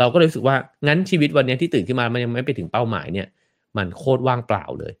เราก็เลยรู้สึกว่างั้นชีวิตวันนี้ที่ตื่นขึ้นมามันยังไม่ไปถึงเป้าหมายเนี่ยมันโคตรว่างเปล่า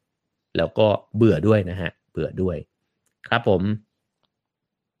เลยแล้วก็เบื่อด้วยนะฮะเบื่อด้วยครับผม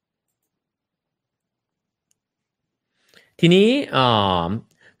ทีนี้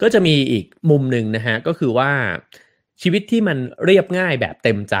ก็จะมีอีกมุมหนึ่งนะฮะก็คือว่าชีวิตที่มันเรียบง่ายแบบเ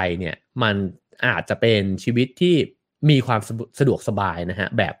ต็มใจเนี่ยมันอาจจะเป็นชีวิตที่มีความสะดวกสบายนะฮะ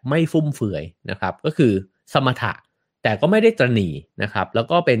แบบไม่ฟุ่มเฟือยนะครับก็คือสมถะแต่ก็ไม่ได้ตระหนี่นะครับแล้ว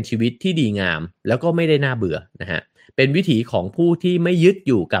ก็เป็นชีวิตที่ดีงามแล้วก็ไม่ได้น่าเบื่อนะฮะเป็นวิถีของผู้ที่ไม่ยึด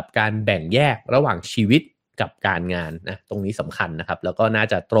อยู่กับการแบ่งแยกระหว่างชีวิตกับการงานนะตรงนี้สำคัญนะครับแล้วก็น่า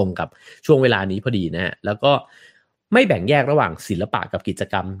จะตรงกับช่วงเวลานี้พอดีนะฮะแล้วก็ไม่แบ่งแยกระหว่างศิลปะกับกิจ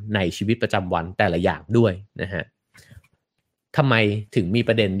กรรมในชีวิตประจำวันแต่ละอย่างด้วยนะฮะทำไมถึงมีป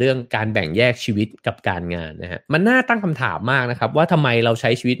ระเด็นเรื่องการแบ่งแยกชีวิตกับการงานนะฮะมันน่าตั้งคำถามมากนะครับว่าทำไมเราใช้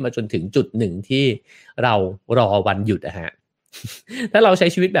ชีวิตมาจนถึงจุดหนึ่งที่เรารอวันหยุดอะฮะ ถ้าเราใช้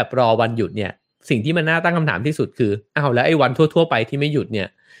ชีวิตแบบรอวันหยุดเนี่ยสิ่งที่มันน่าตั้งคำถามที่สุดคืออ้าวแล้วไอ้วันทั่วๆไปที่ไม่หยุดเนี่ย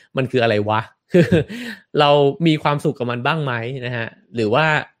มันคืออะไรวะ คือเรามีความสุขกับมันบ้างไหมนะฮะหรือว่า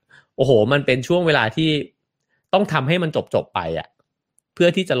โอ้โหมันเป็นช่วงเวลาที่ต้องทำให้มันจบไปอะเพื่อ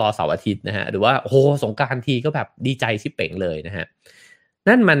ที่จะรอเสาร์อาทิตย์นะฮะหรือว่าโอ้โหสงกรานต์ทีก็แบบดีใจชิบเป๋งเลยนะฮะ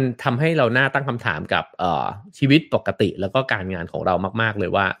นั่นมันทำให้เราน่าตั้งคำถามกับชีวิตปกติแล้วก็การงานของเรามากๆเลย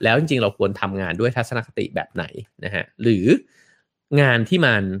ว่าแล้วจริงๆเราควรทำงานด้วยทัศนคติแบบไหนนะฮะหรืองานที่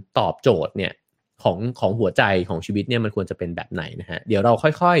มันตอบโจทย์เนี่ยของหัวใจของชีวิตเนี่ยมันควรจะเป็นแบบไหนนะฮะเดี๋ยวเรา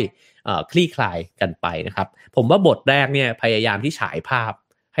ค่อยๆคลี่คลายกันไปนะครับผมว่าบทแรกเนี่ยพยายามที่ฉายภาพ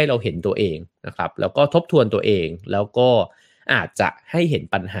ให้เราเห็นตัวเองนะครับแล้วก็ทบทวนตัวเองแล้วก็อาจจะให้เห็น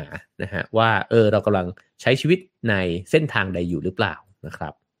ปัญหานะฮะว่าเรากำลังใช้ชีวิตในเส้นทางใดอยู่หรือเปล่านะครั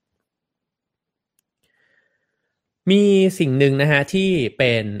บมีสิ่งหนึ่งนะฮะที่เ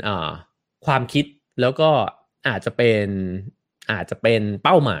ป็นความคิดแล้วก็อาจจะเป็นอาจจะเป็นเ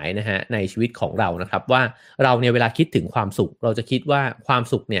ป้าหมายนะฮะในชีวิตของเรานะครับว่าเราเนี่ยเวลาคิดถึงความสุขเราจะคิดว่าความ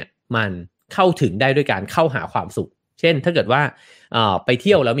สุขเนี่ยมันเข้าถึงได้ด้วยการเข้าหาความสุขเช่นถ้าเกิดว่าไปเ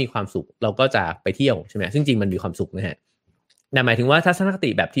ที่ยวแล้วมีความสุขเราก็จะไปเที่ยวใช่ไหมซึ่งจริงมันมีความสุขนะฮะแต่หมายถึงว่าทัศนคติ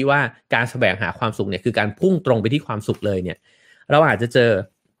แบบที่ว่าการแสวงหาความสุขเนี่ยคือการพุ่งตรงไปที่ความสุขเลยเนี่ยเราอาจจะเจอ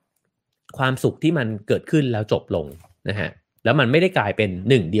ความสุขที่มันเกิดขึ้นแล้วจบลงนะฮะแล้วมันไม่ได้กลายเป็น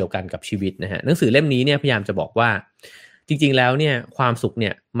หนึ่งเดียวกันกับชีวิตนะฮะหนังสือเล่มนี้เนี่ยพยายามจะบอกว่าจ จริงๆแล้วเนี่ยความสุขเ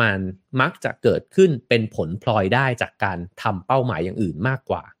นี่ยมันมักจะเกิดขึ้นเป็นผลพลอยได้จากการทำเป้าหมายอย่างอื่นมาก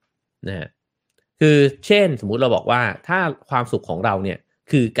กว่านะฮะคือเช่นสมมุติเราบอกว่าถ้าความสุขของเราเนี่ย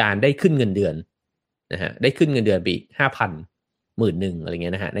คือการได้ขึ้นเงินเดือนนะฮะได้ขึ้นเงินเดือนไปอีก 5,000 10,000อะไรเ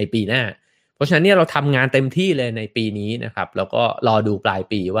งี้ยนะฮะในปีหน้าเพราะฉะนั้นเนี่ยเราทำงานเต็มที่เลยในปีนี้นะครับแล้วก็รอดูปลาย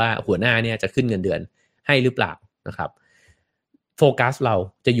ปีว่าหัวหน้าเนี่ยจะขึ้นเงินเดือนให้หรือเปล่านะครับโฟกัสเรา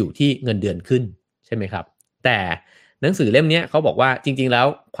จะอยู่ที่เงินเดือนขึ้นใช่ไหมครับแต่หนังสือเล่มนี้เขาบอกว่าจริงๆแล้ว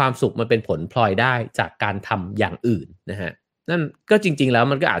ความสุขมันเป็นผลพลอยได้จากการทำอย่างอื่นนะฮะนั่นก็จริงๆแล้ว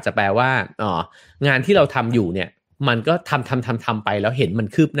มันก็อาจจะแปลว่างานที่เราทำอยู่เนี่ยมันก็ทำไปแล้วเห็นมัน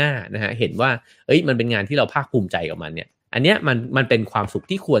คืบหน้านะฮะเห็นว่ามันเป็นงานที่เราภาคภูมิใจกับมันเนี่ยอันเนี้ยมันเป็นความสุข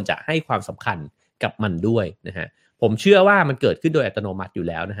ที่ควรจะให้ความสำคัญกับมันด้วยนะฮะผมเชื่อว่ามันเกิดขึ้นโดยอัตโนมัติอยู่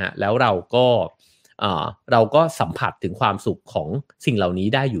แล้วนะฮะแล้วเราก็สัมผัสถึงความสุขของสิ่งเหล่านี้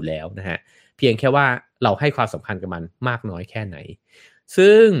ได้อยู่แล้วนะฮะเพียงแค่ว่าเราให้ความสำคัญกับมันมากน้อยแค่ไหน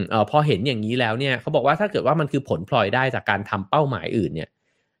ซึ่งพอเห็นอย่างนี้แล้วเนี่ยเขาบอกว่าถ้าเกิดว่ามันคือผลพลอยได้จากการทำเป้าหมายอื่นเนี่ย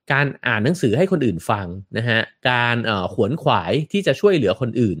การอ่านหนังสือให้คนอื่นฟังนะฮะการขวนขวายที่จะช่วยเหลือคน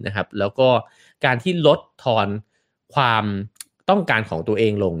อื่นนะครับแล้วก็การที่ลดทอนความต้องการของตัวเอ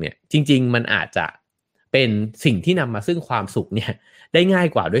งลงเนี่ยจริงๆมันอาจจะเป็นสิ่งที่นำมาซึ่งความสุขเนี่ยได้ง่าย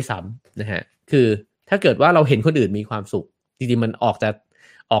กว่าด้วยซ้ำนะฮะคือถ้าเกิดว่าเราเห็นคนอื่นมีความสุขจริงๆมันออก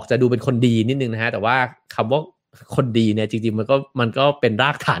จะดูเป็นคนดีนิดนึงนะฮะแต่ว่าคำว่าคนดีเนี่ยจริงๆมันก็เป็นร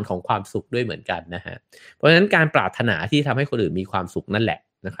ากฐานของความสุขด้วยเหมือนกันนะฮะเพราะฉะนั้นการปรารถนาที่ทำให้คนอื่นมีความสุขนั่นแหละ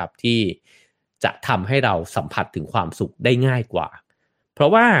นะครับที่จะทำให้เราสัมผัสถึงความสุขได้ง่ายกว่าเพรา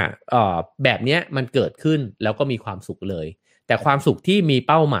ะว่าแบบนี้มันเกิดขึ้นแล้วก็มีความสุขเลยแต่ความสุขที่มี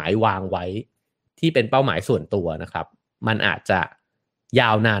เป้าหมายวางไว้ที่เป็นเป้าหมายส่วนตัวนะครับมันอาจจะยา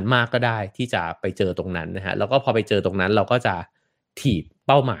วนานมากก็ได้ที่จะไปเจอตรงนั้นนะฮะแล้วก็พอไปเจอตรงนั้นเราก็จะถีบเ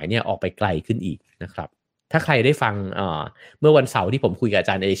ป้าหมายเนี่ยออกไปไกลขึ้นอีกนะครับถ้าใครได้ฟังเมื่อวันเสาร์ที่ผมคุยกับอา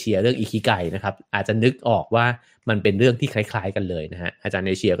จารย์เอเชียเรื่องอิคิไกนะครับอาจจะนึกออกว่ามันเป็นเรื่องที่คล้ายๆกันเลยนะฮะอาจารย์เ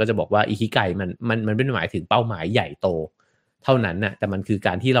อเชียก็จะบอกว่าอิคิไกมันไม่ได้หมายถึงเป้าหมายใหญ่โตเท่านั้นนะแต่มันคือก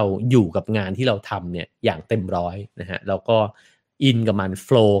ารที่เราอยู่กับงานที่เราทำเนี่ยอย่างเต็มร้อยนะฮะแล้วก็อินกับมันโฟ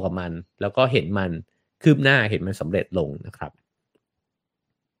ลว์กับมันแล้วก็เห็นมันคืบหน้าเห็นมันสำเร็จลงนะครับ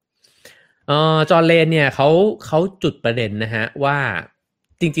จอห์นเลนเนี่ยเขาจุดประเด็นนะฮะว่า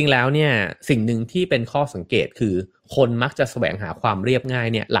จริงๆแล้วเนี่ยสิ่งหนึ่งที่เป็นข้อสังเกตคือคนมักจะแสวงหาความเรียบง่าย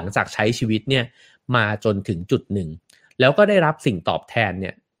เนี่ยหลังจากใช้ชีวิตเนี่ยมาจนถึงจุดหนึ่งแล้วก็ได้รับสิ่งตอบแทนเ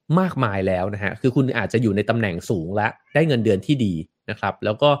นี่ยมากมายแล้วนะฮะคือคุณอาจจะอยู่ในตำแหน่งสูงและได้เงินเดือนที่ดีนะครับแ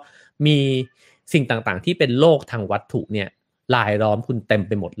ล้วก็มีสิ่งต่างๆที่เป็นโลกทางวัตถุเนี่ยลายล้อมคุณเต็มไ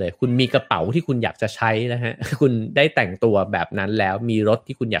ปหมดเลยคุณมีกระเป๋าที่คุณอยากจะใช้นะฮะคุณได้แต่งตัวแบบนั้นแล้วมีรถ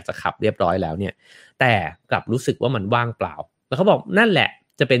ที่คุณอยากจะขับเรียบร้อยแล้วเนี่ยแต่กลับรู้สึกว่ามันว่างเปล่าแล้วเขาบอกนั่นแหละ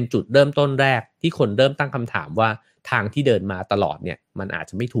จะเป็นจุดเริ่มต้นแรกที่คนเริ่มตั้งคำถามว่าทางที่เดินมาตลอดเนี่ยมันอาจ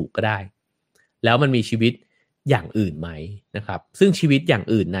จะไม่ถูกก็ได้แล้วมันมีชีวิตอย่างอื่นไหมนะครับซึ่งชีวิตอย่าง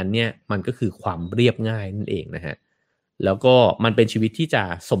อื่นนั้นเนี่ยมันก็คือความเรียบง่ายนั่นเองนะฮะแล้วก็มันเป็นชีวิตที่จะ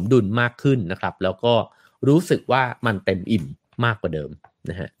สมดุลมากขึ้นนะครับแล้วก็รู้สึกว่ามันเต็มอิ่มมากกว่าเดิม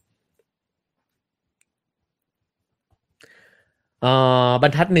นะฮะบร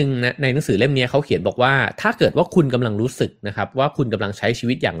รทัดหนึ่งนะในหนังสือเล่มนี้เขาเขียนบอกว่าถ้าเกิดว่าคุณกำลังรู้สึกนะครับว่าคุณกำลังใช้ชี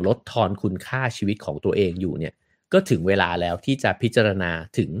วิตอย่างลดทอนคุณค่าชีวิตของตัวเองอยู่เนี่ยก็ถึงเวลาแล้วที่จะพิจารณา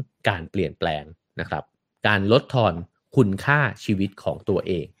ถึงการเปลี่ยนแปลงนะครับการลดทอนคุณค่าชีวิตของตัว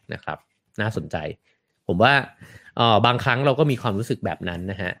เองนะครับน่าสนใจผมว่าบางครั้งเราก็มีความรู้สึกแบบนั้น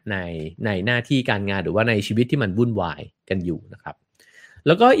นะฮะในหน้าที่การงานหรือว่าในชีวิตที่มันวุ่นวายกันอยู่นะครับแ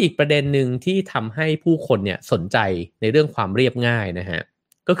ล้วก็อีกประเด็นหนึ่งที่ทำให้ผู้คนเนี่ยสนใจในเรื่องความเรียบง่ายนะฮะ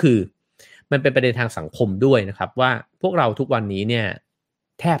ก็คือมันเป็นประเด็นทางสังคมด้วยนะครับว่าพวกเราทุกวันนี้เนี่ย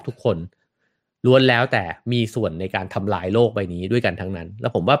แทบทุกคนล้วนแล้วแต่มีส่วนในการทำลายโลกใบนี้ด้วยกันทั้งนั้นแล้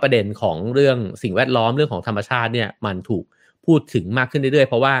วผมว่าประเด็นของเรื่องสิ่งแวดล้อมเรื่องของธรรมชาติเนี่ยมันถูกพูดถึงมากขึ้นเรื่อยๆ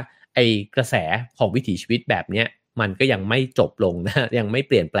เพราะว่าไอ้กระแสของวิถีชีวิตแบบเนี้ยมันก็ยังไม่จบลงนะยังไม่เ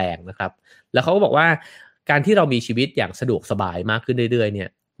ปลี่ยนแปลงนะครับแล้วเขาก็บอกว่าการที่เรามีชีวิตอย่างสะดวกสบายมากขึ้นเรื่อยๆเนี่ย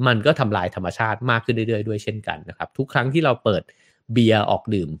มันก็ทำลายธรรมชาติมากขึ้นเรื่อยๆด้วยเช่นกันนะครับทุกครั้งที่เราเปิดเบียร์ออก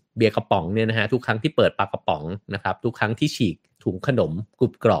ดื่มเบียร์กระป๋องเนี่ยนะฮะทุกครั้งที่เปิดปากกระป๋องนะครับทุกครั้งที่ฉีกถุงขนมกรุ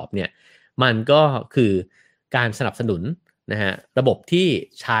บกรอบเนี่ยมันก็คือการสนับสนุนนะฮะระบบที่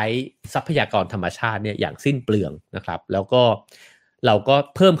ใช้ทรัพยากรธรรมชาติเนี่ยอย่างสิ้นเปลืองนะครับแล้วก็เราก็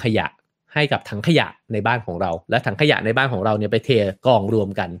เพิ่มขยะให้กับถังขยะในบ้านของเราและถังขยะในบ้านของเราเนี่ยไปเทกองรวม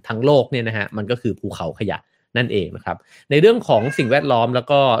กันทั้งโลกเนี่ยนะฮะมันก็คือภูเขาขยะนั่นเองนะครับในเรื่องของสิ่งแวดล้อมแล้ว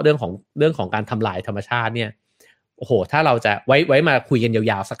ก็เรื่องของการทำลายธรรมชาติเนี่ยโอ้โหถ้าเราจะไว้มาคุยกันย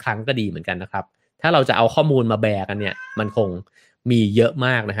าวๆสักครั้งก็ดีเหมือนกันนะครับถ้าเราจะเอาข้อมูลมาแบกกันเนี่ยมันคงมีเยอะม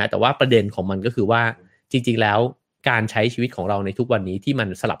ากนะฮะแต่ว่าประเด็นของมันก็คือว่าจริงๆแล้ว การใช้ชีวิตของเราในทุกวันนี้ที่มัน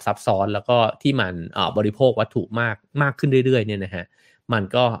สลับซับซ้อนแล้วก็ที่มันบริโภควัตถุมากขึ้นเรื่อยๆเนี่ยนะฮะมัน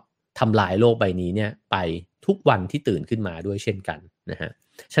ก็ทำลายโลกใบนี้เนี่ยไปทุกวันที่ตื่นขึ้นมาด้วยเช่นกันนะฮะ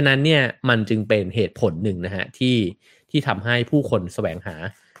ฉะนั้นเนี่ยมันจึงเป็นเหตุผลหนึ่งนะฮะที่ทำให้ผู้คนแสวงหา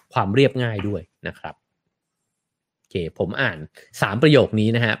ความเรียบง่ายด้วยนะครับโอเคผมอ่าน3ประโยคนี้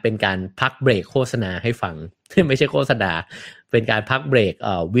นะฮะเป็นการพักเบรกโฆษณาให้ฟัง ไม่ใช่โฆษณาเป็นการพักเบรก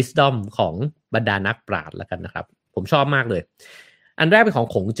wisdom ของบรรดานักปราชญ์แล้วกันนะครับผมชอบมากเลยอันแรกเป็นของ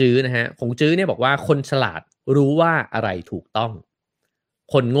ขงจื้อนะฮะขงจื้อเนี่ยบอกว่าคนฉลาดรู้ว่าอะไรถูกต้อง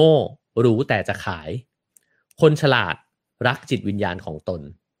คนโง่รู้แต่จะขายคนฉลาดรักจิตวิญญาณของตน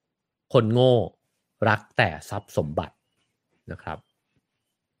คนโง่รักแต่ทรัพย์สมบัตินะครับ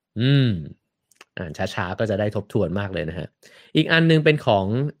อ่านช้าๆก็จะได้ทบทวนมากเลยนะฮะอีกอันนึงเป็นของ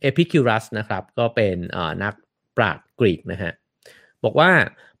เอพิคิวรัสนะครับก็เป็นนักปราชญ์กรีกนะฮะบอกว่า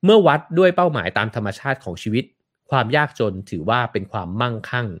เมื่อวัดด้วยเป้าหมายตามธรรมชาติของชีวิตความยากจนถือว่าเป็นความมั่ง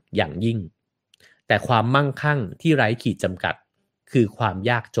คั่งอย่างยิ่งแต่ความมั่งคั่งที่ไร้ขีดจำกัดคือความ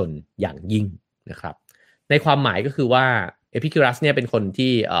ยากจนอย่างยิ่งนะครับในความหมายก็คือว่าเอพิคิวรัสเนี่ยเป็นคน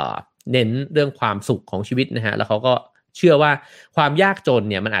ที่เน้นเรื่องความสุขของชีวิตนะฮะแล้วเขาก็เชื่อว่าความยากจน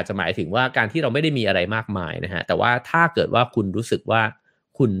เนี่ยมันอาจจะหมายถึงว่าการที่เราไม่ได้มีอะไรมากมายนะฮะแต่ว่าถ้าเกิดว่าคุณรู้สึกว่า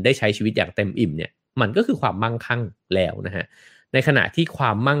คุณได้ใช้ชีวิตอย่างเต็มอิ่มเนี่ยมันก็คือความมั่งคั่งแล้วนะฮะในขณะที่คว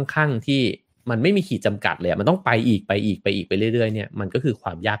ามมั่งคั่งที่มันไม่มีขีดจำกัดเลยมันต้องไปอีกไปเรื่อยๆเนี่ยมันก็คือคว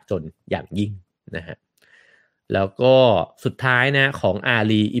ามยากจนอย่างยิ่งนะฮะแล้วก็สุดท้ายนะของอา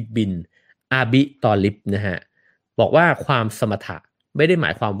ลีอิบบินอาบิตอลิบนะฮะบอกว่าความสมถะไม่ได้หม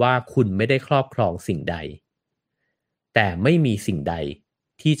ายความว่าคุณไม่ได้ครอบครองสิ่งใดแต่ไม่มีสิ่งใด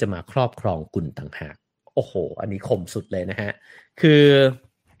ที่จะมาครอบครองคุณต่างหากโอ้โหอันนี้คมสุดเลยนะฮะคือ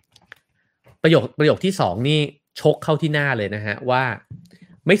ประโยคที่2นี่ชกเข้าที่หน้าเลยนะฮะว่า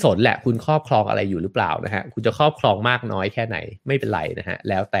ไม่สนแหละคุณครอบครองอะไรอยู่หรือเปล่านะฮะคุณจะครอบครองมากน้อยแค่ไหนไม่เป็นไรนะฮะ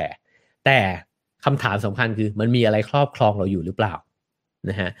แล้วแต่คำถามสำคัญคือมันมีอะไรครอบครองเราอยู่หรือเปล่า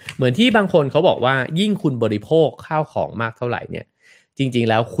นะฮะเหมือนที่บางคนเขาบอกว่ายิ่งคุณบริโภคข้าวของมากเท่าไหร่เนี่ยจริงๆ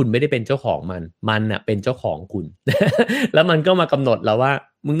แล้วคุณไม่ได้เป็นเจ้าของมันน่ะเป็นเจ้าของคุณ แล้วมันก็มากำหนดแล้วว่า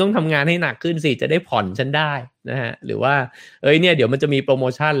มึงต้องทำงานให้หนักขึ้นสิจะได้ผ่อนฉันได้นะฮะหรือว่าเนี่ยเดี๋ยวมันจะมีโปรโม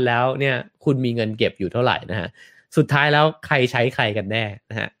ชั่นแล้วเนี่ยคุณมีเงินเก็บอยู่เท่าไหร่นะฮะสุดท้ายแล้วใครใช้ใครกันแน่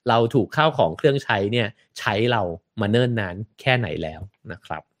นะฮะเราถูกข้าวของเครื่องใช้เนี่ยใช้เรามาเนิ่นนานแค่ไหนแล้วนะค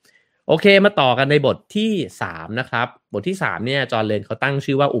รับโอเคมาต่อกันในบทที่3นะครับบทที่3เนี่ยจอห์นเลนเขาตั้ง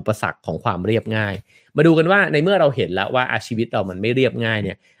ชื่อว่าอุปสรรคของความเรียบง่ายมาดูกันว่าในเมื่อเราเห็นแล้วว่าชีวิตเรามันไม่เรียบง่ายเ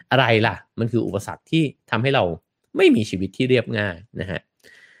นี่ยอะไรล่ะมันคืออุปสรรคที่ทำให้เราไม่มีชีวิตที่เรียบง่ายนะฮะ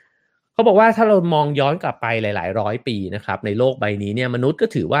เขาบอกว่าถ้าเรามองย้อนกลับไปหลายๆร้อยปีนะครับในโลกใบนี้เนี่ยมนุษย์ก็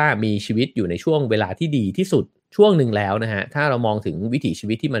ถือว่ามีชีวิตอยู่ในช่วงเวลาที่ดีที่สุดช่วงหนึ่งแล้วนะฮะถ้าเรามองถึงวิถีชี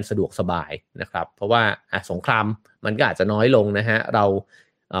วิตที่มันสะดวกสบายนะครับเพราะว่าสงครามมันก็อาจจะน้อยลงนะฮะเรา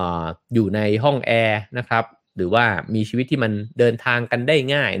อยู่ในห้องแอร์นะครับหรือว่ามีชีวิตที่มันเดินทางกันได้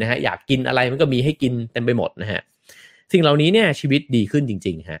ง่ายนะฮะอยากกินอะไรมันก็มีให้กินเต็มไปหมดนะฮะสิ่งเหล่านี้เนี่ยชีวิตดีขึ้นจ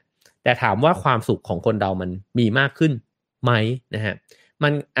ริงๆฮะแต่ถามว่าความสุขของคนเรามันมีมากขึ้นไหมนะฮะมั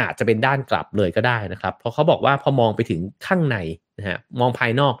นอาจจะเป็นด้านกลับเลยก็ได้นะครับเพราะเขาบอกว่าพอมองไปถึงข้างในนะฮะมองภา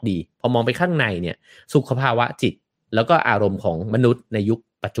ยนอกดีพอมองไปข้างในเนี่ยสุขภาวะจิตแล้วก็อารมณ์ของมนุษย์ในยุค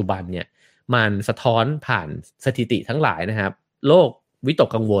ปัจจุบันเนี่ยมันสะท้อนผ่านสถิติทั้งหลายนะครับโรควิตก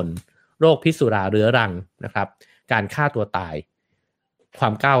กังวลโรคพิษสุราเรื้อรังนะครับการฆ่าตัวตายควา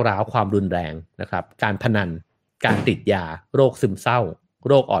มก้าวร้าวความรุนแรงนะครับการพนันการติดยาโรคซึมเศร้า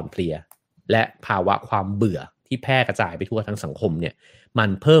โรคอ่อนเพลียและภาวะความเบื่อที่แพร่กระจายไปทั่วทั้งสังคมเนี่ยมัน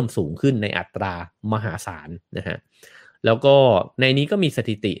เพิ่มสูงขึ้นในอัตรามหาศาลนะฮะแล้วก็ในนี้ก็มีส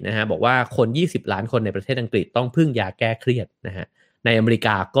ถิตินะฮะบอกว่าคน20ล้านคนในประเทศอังกฤษต้องพึ่งยาแก้เครียดนะฮะในอเมริก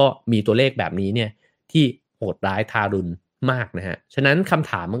าก็มีตัวเลขแบบนี้เนี่ยที่โหดร้ายทารุณมากนะฮะฉะนั้นคำ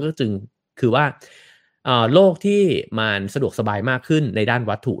ถามมันก็จึงคือว่าโลกที่มันสะดวกสบายมากขึ้นในด้าน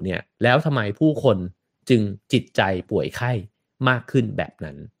วัตถุเนี่ยแล้วทำไมผู้คนจึงจิตใจป่วยไข้มากขึ้นแบบ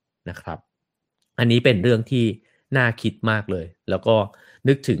นั้นนะครับอันนี้เป็นเรื่องที่น่าคิดมากเลยแล้วก็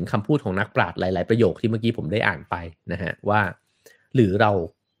นึกถึงคำพูดของนักปราชญ์หลายๆประโยคที่เมื่อกี้ผมได้อ่านไปนะฮะว่าหรือเรา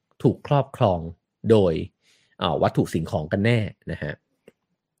ถูกครอบครองโดยวัตถุสิ่งของกันแน่นะฮะ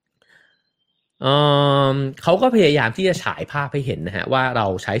เขาก็พยายามที่จะฉายภาพให้เห็นนะฮะว่าเรา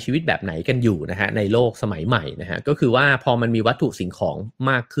ใช้ชีวิตแบบไหนกันอยู่นะฮะในโลกสมัยใหม่นะฮะก็คือว่าพอมันมีวัตถุสิ่งของ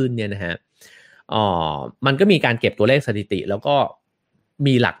มากขึ้นเนี่ยนะฮะมันก็มีการเก็บตัวเลขสถิติแล้วก็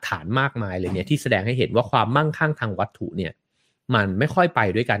มีหลักฐานมากมายเลยเนี่ยที่แสดงให้เห็นว่าความมั่งคั่งทางวัตถุเนี่ยมันไม่ค่อยไป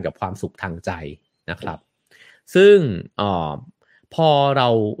ด้วยกันกับความสุขทางใจนะครับซึ่งพอเรา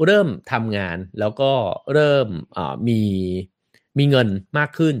เริ่มทำงานแล้วก็เริ่มมีเงินมาก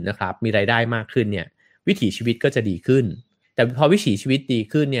ขึ้นนะครับมีรายได้มากขึ้นเนี่ย วิถีชีวิตก็จะดีขึ้นแต่พอวิถีชีวิตดี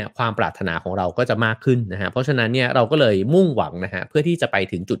ขึ้นเนี่ยความปรารถนาของเราก็จะมากขึ้นนะฮะเพราะฉะนั้นเนี่ยเราก็เลยมุ่งหวังนะฮะเพื่อที่จะไป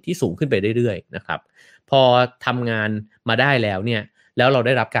ถึงจุดที่สูงขึ้นไปเรื่อยๆนะครับพอทำงานมาได้แล้วเนี่ยแล้วเราไ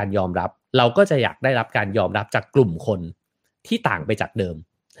ด้รับการยอมรับเราก็จะอยากได้รับการยอมรับจากกลุ่มคนที่ต่างไปจากเดิม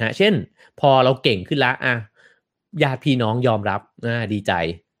นะฮะเช่นพอเราเก่งขึ้นแล้วญาติพี่น้องยอมรับดีใจ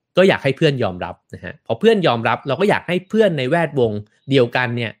ก็อยากให้เพื่อนยอมรับนะฮะพอเพื่อนยอมรับเราก็อยากให้เพื่อนในแวดวงเดียวกัน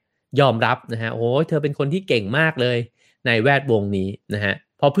เนี่ยยอมรับนะฮะโอ้ยเธอเป็นคนที่เก่งมากเลยในแวดวงนี้นะฮะ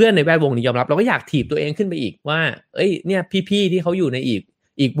พอเพื่อนในแวดวงนี้ยอมรับเราก็อยากถีบตัวเองขึ้นไปอีกว่าเอ้ยเนี่ยพี่ๆที่เขาอยู่ใน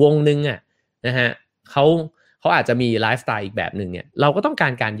อีกวงนึงนะฮะเขาอาจจะมีไลฟ์สไตล์อีกแบบนึงเนี่ยเราก็ต้องก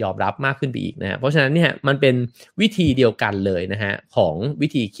ารยอมรับมากขึ้นไปอีกนะฮะเพราะฉะนั้นเนี่ยมันเป็นวิธีเดียวกันเลยนะฮะของวิ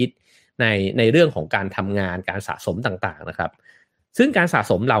ธีคิดในเรื่องของการทำงานการสะสมต่างๆนะครับซึ่งการสะ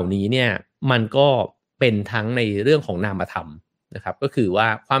สมเหล่านี้เนี่ยมันก็เป็นทั้งในเรื่องของนามธรรมนะครับก็คือว่า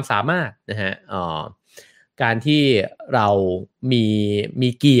ความสามารถนะฮะการที่เรามี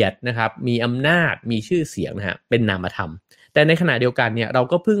เกียรตินะครับมีอำนาจมีชื่อเสียงนะฮะเป็นนามธรรมแต่ในขณะเดียวกันเนี่ยเรา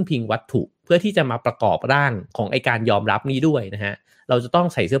ก็พึ่งพิงวัตถุเพื่อที่จะมาประกอบร่างของไอ้การยอมรับนี้ด้วยนะฮะเราจะต้อง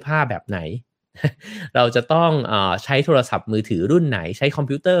ใส่เสื้อผ้าแบบไหน เราจะต้องใช้โทรศัพท์มือถือรุ่นไหนใช้คอม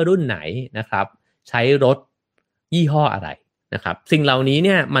พิวเตอร์รุ่นไหนนะครับใช้รถยี่ห้ออะไรนะครับสิ่งเหล่านี้เ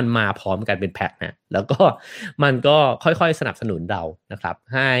นี่ยมันมาพร้อมกันเป็นแพ็คนะแล้วก็มันก็ค่อยๆสนับสนุนเรานะครับ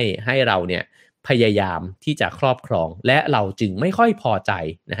ให้เราเนี่ยพยายามที่จะครอบครองและเราจึงไม่ค่อยพอใจ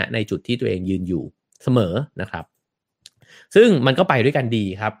นะฮะในจุดที่ตัวเองยืนอยู่เสมอนะครับซึ่งมันก็ไปด้วยกันดี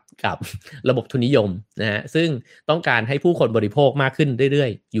ครับกับระบบทุนนิยมนะฮะซึ่งต้องการให้ผู้คนบริโภคมากขึ้นเรื่อ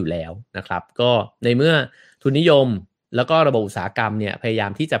ยๆอยู่แล้วนะครับก็ในเมื่อทุนนิยมแล้วก็ระบบอุตสาหกรรมเนี่ยพยายา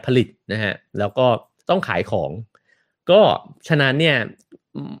มที่จะผลิตนะฮะแล้วก็ต้องขายของก็ฉะนั้นเนี่ย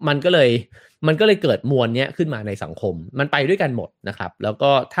มันก็เลยเกิดมวลเนี้ยขึ้นมาในสังคมมันไปด้วยกันหมดนะครับแล้ว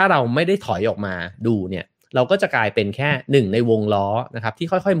ก็ถ้าเราไม่ได้ถอยออกมาดูเนี่ยเราก็จะกลายเป็นแค่หนึ่งในวงล้อนะครับที่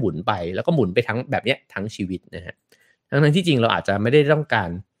ค่อยๆหมุนไปแล้วก็หมุนไปทั้งแบบเนี้ยทั้งชีวิตนะฮะทั้งที่จริงเราอาจจะไม่ได้ต้องก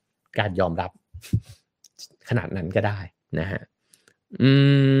ารยอมรับขนาดนั้นก็ได้นะฮะ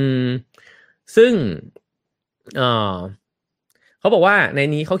ซึ่งเขาบอกว่าใน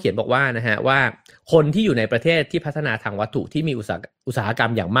นี้เขาเขียนบอกว่านะฮะว่าคนที่อยู่ในประเทศที่พัฒนาทางวัตถุที่มีอุตสาหกรร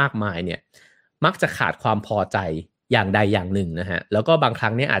มอย่างมากมายเนี่ยมักจะขาดความพอใจอย่างใดอย่างหนึ่งนะฮะแล้วก็บางครั้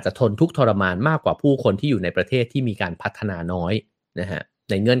งเนี่ยอาจจะทนทุกข์ทรมานมากกว่าผู้คนที่อยู่ในประเทศที่มีการพัฒนาน้อยนะฮะ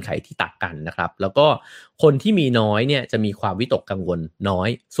ในเงื่อนไขที่ต่างกันนะครับแล้วก็คนที่มีน้อยเนี่ยจะมีความวิตกกังวลน้อย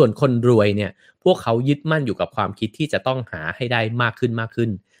ส่วนคนรวยเนี่ยพวกเขายึดมั่นอยู่กับความคิดที่จะต้องหาให้ได้มากขึ้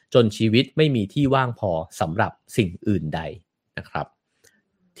นจนชีวิตไม่มีที่ว่างพอสำหรับสิ่งอื่นใดนะครับ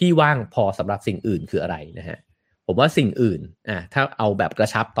ที่ว่างพอสำหรับสิ่งอื่นคืออะไรนะฮะผมว่าสิ่งอื่นถ้าเอาแบบกระ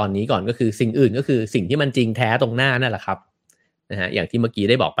ชับตอนนี้ก่อนก็คือสิ่งอื่นก็คือสิ่งที่มันจริงแท้ตรงหน้านั่นแหละครับนะฮะอย่างที่เมื่อกี้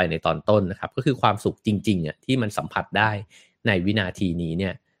ได้บอกไปในตอนต้นนะครับก็คือความสุขจริงๆที่มันสัมผัสได้ในวินาทีนี้เนี่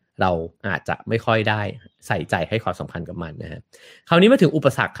ยเราอาจจะไม่ค่อยได้ใส่ใจให้ความสำคัญกับมันนะฮะคราวนี้มาถึงอุป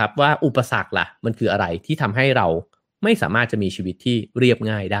สรรคครับว่าอุปสรรคล่ะมันคืออะไรที่ทำให้เราไม่สามารถจะมีชีวิตที่เรียบ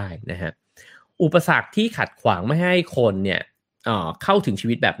ง่ายได้นะฮะอุปสรรคที่ขัดขวางไม่ให้คนเนี่ยเข้าถึงชี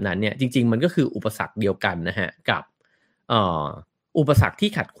วิตแบบนั้นเนี่ยจริงๆมันก็คืออุปสรรคเดียวกันนะฮะกับอุปสรรคที่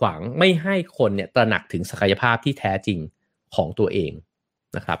ขัดขวางไม่ให้คนเนี่ยตระหนักถึงศักยภาพที่แท้จริงของตัวเอง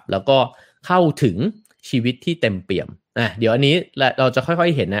นะครับแล้วก็เข้าถึงชีวิตที่เต็มเปี่ยมเดี๋ยวอันนี้เราจะค่อ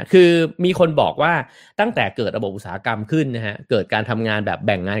ยๆเห็นนะคือมีคนบอกว่าตั้งแต่เกิดระบบอุตสาหกรรมขึ้นนะฮะเกิดการทำงานแบบแ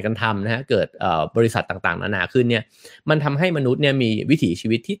บ่งงานกันทำนะฮะเกิดบริษัทต่างๆนานาขึ้นเนี่ยมันทำให้มนุษย์เนี่ยมีวิถีชี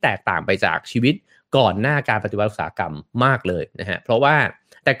วิตที่แตกต่างไปจากชีวิตก่อนหน้าการปฏิวัติอุตสาหกรรมมากเลยนะฮะเพราะว่า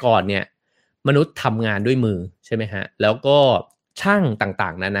แต่ก่อนเนี่ยมนุษย์ทำงานด้วยมือใช่ไหมฮะแล้วก็ช่างต่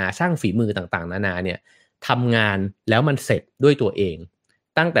างๆนานาช่างฝีมือต่างๆนานาเนี่ยทำงานแล้วมันเสร็จด้วยตัวเอง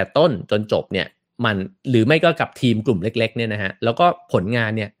ตั้งแต่ต้นจนจบเนี่ยมันหรือไม่ก็กับทีมกลุ่มเล็กๆเนี่ยนะฮะแล้วก็ผลงา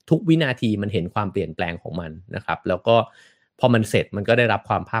นเนี่ยทุกวินาทีมันเห็นความเปลี่ยนแปลงของมันนะครับแล้วก็พอมันเสร็จมันก็ได้รับ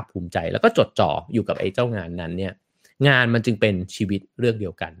ความภาคภูมิใจแล้วก็จดจ่ออยู่กับไอ้เจ้างานนั้นเนี่ยงานมันจึงเป็นชีวิตเรื่องเดี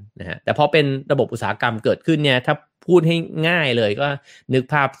ยวกันนะฮะแต่พอเป็นระบบอุตสาหกรรมเกิดขึ้นเนี่ยถ้าพูดให้ง่ายเลยก็นึก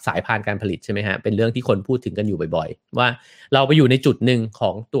ภาพสายพานการผลิตใช่ไหมฮะเป็นเรื่องที่คนพูดถึงกันอยู่บ่อยๆว่าเราไปอยู่ในจุดหนึ่งขอ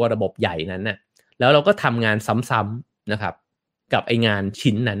งตัวระบบใหญ่นั้นน่ะแล้วเราก็ทำงานซ้ำๆนะครับกับไองาน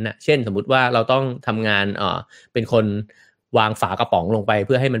ชิ้นนั้นน่ะเช่นสมมุติว่าเราต้องทำงานเป็นคนวางฝากระป๋องลงไปเ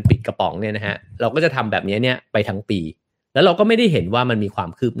พื่อให้มันปิดกระป๋องเนี่ยนะฮะเราก็จะทำแบบนี้เนี่ยไปทั้งปีแล้วเราก็ไม่ได้เห็นว่ามันมีความ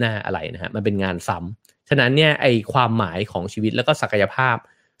คืบหน้าอะไรนะฮะมันเป็นงานซ้ำฉะนั้นเนี่ยไอความหมายของชีวิตแล้วก็ศักยภาพ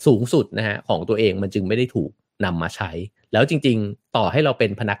สูงสุดนะฮะของตัวเองมันจึงไม่ได้ถูกนำมาใช้แล้วจริงๆต่อให้เราเป็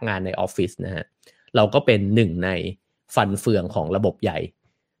นพนักงานในออฟฟิศนะฮะเราก็เป็นหนึ่งในฟันเฟืองของระบบใหญ่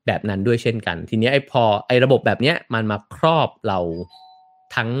แบบนั้นด้วยเช่นกันทีนี้พอระบบแบบเนี้ยมันมาครอบเรา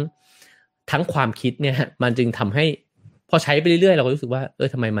ทั้งความคิดเนี่ยมันจึงทำให้พอใช้ไปเรื่อยๆเราก็รู้สึกว่า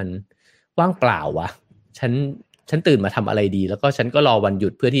ทำไมมันว่างเปล่าวะฉันตื่นมาทำอะไรดีแล้วก็ฉันก็รอวันหยุ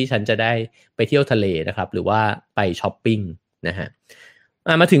ดเพื่อที่ฉันจะได้ไปเที่ยวทะเลนะครับหรือว่าไปช้อปปิ้งนะฮะ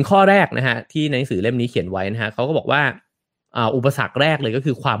มาถึงข้อแรกนะฮะที่ในหนังสือเล่มนี้เขียนไว้นะฮะเขาก็บอกว่าอุปสรรคแรกเลยก็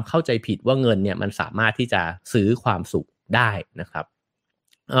คือความเข้าใจผิดว่าเงินเนี่ยมันสามารถที่จะซื้อความสุขได้นะครับ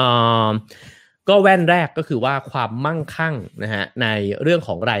ก็แว่นแรกก็คือว่าความมั่งคั่งนะฮะในเรื่องข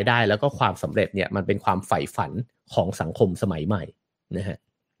องรายได้แล้วก็ความสำเร็จเนี่ยมันเป็นความใฝ่ฝันของสังคมสมัยใหม่นะฮะ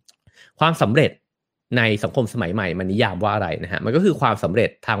ความสำเร็จในสังคมสมัยใหม่มันนิยามว่าอะไรนะฮะมันก็คือความสำเร็จ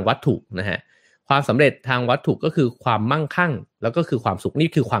ทางวัตถุนะฮะความสำเร็จทางวัตถุก็คือความมั่งคั่งแล้วก็คือความสุขนี่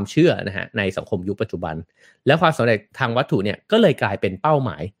คือความเชื่อนะฮะในสังคมยุคปัจจุบันและความสำเร็จทางวัตถุเนี่ยก็เลยกลายเป็นเป้าหม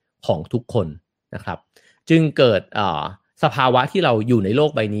ายของทุกคนนะครับจึงเกิดสภาวะที่เราอยู่ในโล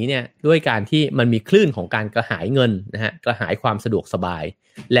กใบนี้เนี่ยด้วยการที่มันมีคลื่นของการกระหายเงินนะฮะกระหายความสะดวกสบาย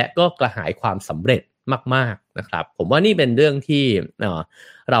และก็กระหายความสำเร็จมากๆนะครับผมว่านี่เป็นเรื่องที่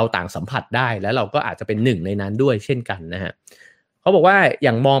เราต่างสัมผัสได้และเราก็อาจจะเป็นหนึ่งในนั้นด้วยเช่นกันนะฮะเขาบอกว่าอ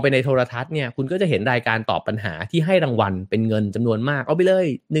ย่างมองไปในโทรทัศน์เนี่ยคุณก็จะเห็นรายการตอบปัญหาที่ให้รางวัลเป็นเงินจำนวนมากเอาไปเลย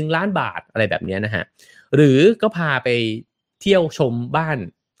1 ล้านบาทอะไรแบบนี้นะฮะหรือก็พาไปเที่ยวชมบ้าน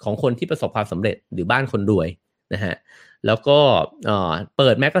ของคนที่ประสบความสำเร็จหรือบ้านคนรวยนะฮะแล้วก็เปิ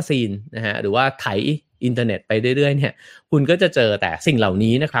ดแมกกาซีนนะฮะหรือว่าไถอินเทอร์เน็ตไปเรื่อยๆเนี่ยคุณก็จะเจอแต่สิ่งเหล่า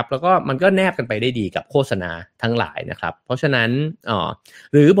นี้นะครับแล้วก็มันก็แนบกันไปได้ดีกับโฆษณาทั้งหลายนะครับเพราะฉะนั้น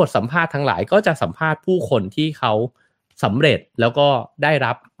หรือบทสัมภาษณ์ทั้งหลายก็จะสัมภาษณ์ผู้คนที่เขาสำเร็จแล้วก็ได้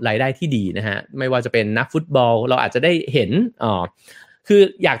รับรายได้ที่ดีนะฮะไม่ว่าจะเป็นนักฟุตบอลเราอาจจะได้เห็นคือ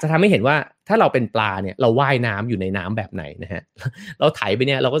อยากจะทำให้เห็นว่าถ้าเราเป็นปลาเนี่ยเราว่ายน้ำอยู่ในน้ำแบบไหนนะฮะเราไถไปเ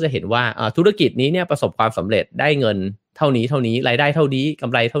นี่ยเราก็จะเห็นว่าธุรกิจนี้เนี่ยประสบความสำเร็จได้เงินเท่านี้รายได้เท่านี้กำ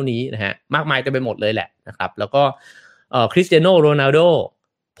ไรเท่านี้นะฮะมากมายเต็มไปหมดเลยแหละนะครับแล้วก็คริสเตียโนโรนัลโด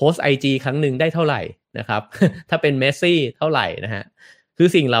โพสต์ IG ครั้งนึงได้เท่าไหร่นะครับถ้าเป็นเมสซี่เท่าไหร่นะฮะคือ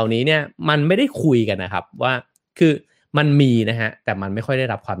สิ่งเหล่านี้เนี่ยมันไม่ได้คุยกันนะครับว่าคือมันมีนะฮะแต่มันไม่ค่อยได้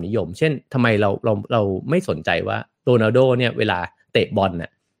รับความนิยมเช่นทำไมเราไม่สนใจว่าโรนัลโดเนี่ยเวลาเตะบอลน่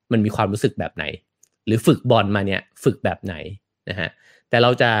ะมันมีความรู้สึกแบบไหนหรือฝึกบอลมาเนี่ยฝึกแบบไหนนะฮะแต่เร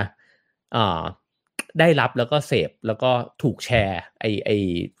าจะได้รับแล้วก็เสพแล้วก็ถูกแชร์ไอ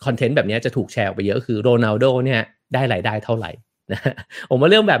คอนเทนต์แบบนี้จะถูกแชร์ออกไปเยอะคือโรนัลโดเนี่ยได้รายได้เท่าไหร่นะผมว่า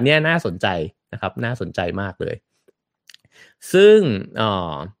เรื่องแบบนี้น่าสนใจนะครับน่าสนใจมากเลยซึ่ง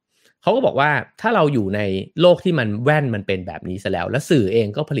เขาก็บอกว่าถ้าเราอยู่ในโลกที่มันแว่นมันเป็นแบบนี้ซะแล้วและสื่อเอง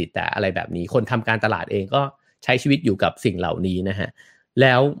ก็ผลิตแต่อะไรแบบนี้คนทำการตลาดเองก็ใช้ชีวิตอยู่กับสิ่งเหล่านี้นะฮะแ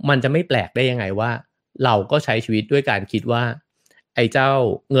ล้วมันจะไม่แปลกได้ยังไงว่าเราก็ใช้ชีวิตด้วยการคิดว่าไอ้เจ้า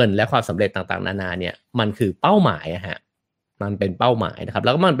เงินและความสำเร็จต่างๆนานาเนี่ยมันคือเป้าหมายอะฮะมันเป็นเป้าหมายนะครับแ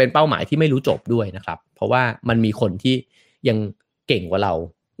ล้วก็มันเป็นเป้าหมายที่ไม่รู้จบด้วยนะครับเพราะว่ามันมีคนที่ยังเก่งกว่าเรา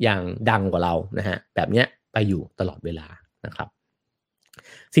ยังดังกว่าเรานะฮะแบบเนี้ยไปอยู่ตลอดเวลานะครับ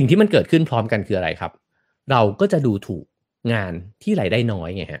สิ่งที่มันเกิดขึ้นพร้อมกันคืออะไรครับเราก็จะดูถูกงานที่รายได้น้อย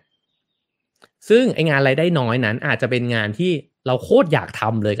ไงฮะซึ่งไองานรายได้น้อยนั้นอาจจะเป็นงานที่เราโคตรอยากท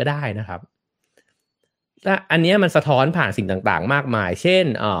ำเลยก็ได้นะครับและอันนี้มันสะท้อนผ่านสิ่งต่างๆมากมายเช่น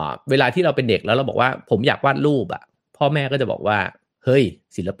เวลาที่เราเป็นเด็กแล้วเราบอกว่าผมอยากวาดรูปอ่ะพ่อแม่ก็จะบอกว่าเฮ้ย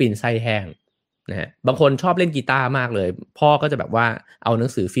ศิลปินไส้แห้งนะฮะบางคนชอบเล่นกีตาร์มากเลยพ่อก็จะแบบว่าเอาหนั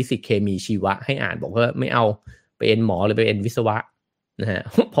งสือฟิสิกส์เคมีชีวะให้อ่านบอกว่าไม่เอาไปเอ็นหมอหรือไปเอ็นวิศวะนะฮะ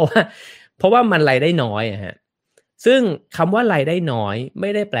เพราะว่ามันรายได้น้อยอะฮะซึ่งคำว่ารายได้น้อยไม่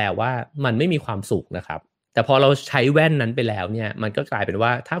ได้แปลว่ามันไม่มีความสุขนะครับแต่พอเราใช้แว่นนั้นไปแล้วเนี่ยมันก็กลายเป็นว่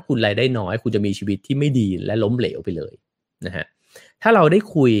าถ้าคุณรายได้น้อยคุณจะมีชีวิตที่ไม่ดีและล้มเหลวไปเลยนะฮะถ้าเราได้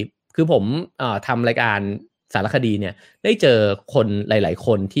คุยคือผมทำรายการสารคดีเนี่ยได้เจอคนหลายๆค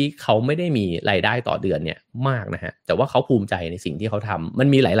นที่เขาไม่ได้มีรายได้ต่อเดือนเนี่ยมากนะฮะแต่ว่าเขาภูมิใจในสิ่งที่เขาทำมัน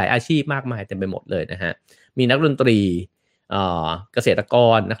มีหลายๆอาชีพมากมายเต็มไปหมดเลยนะฮะมีนักดนตรีเกษตรก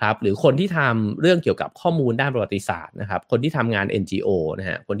รนะครับหรือคนที่ทำเรื่องเกี่ยวกับข้อมูลด้านประวัติศาสตร์นะครับคนที่ทำงาน NGO นะ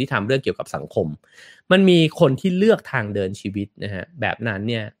ฮะคนที่ทำเรื่องเกี่ยวกับสังคมมันมีคนที่เลือกทางเดินชีวิตนะฮะแบบนั้น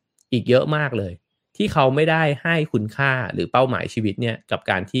เนี่ยอีกเยอะมากเลยที่เขาไม่ได้ให้คุณค่าหรือเป้าหมายชีวิตเนี่ยกับ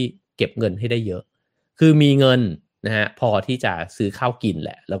การที่เก็บเงินให้ได้เยอะคือมีเงินนะฮะพอที่จะซื้อข้าวกินแห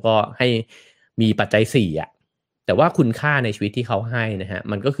ละแล้วก็ให้มีปัจจัย4อ่ะแต่ว่าคุณค่าในชีวิตที่เขาให้นะฮะ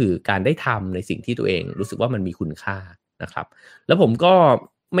มันก็คือการได้ทำในสิ่งที่ตัวเองรู้สึกว่ามันมีคุณค่านะครับแล้วผมก็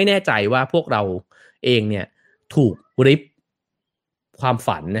ไม่แน่ใจว่าพวกเราเองเนี่ยถูกริบความ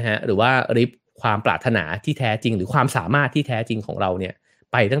ฝันนะฮะหรือว่าริบความปรารถนาที่แท้จริงหรือความสามารถที่แท้จริงของเราเนี่ย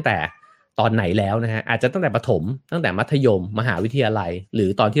ไปตั้งแต่ตอนไหนแล้วนะฮะอาจจะตั้งแต่ประถมตั้งแต่มัธยมมหาวิทยาลัยหรือ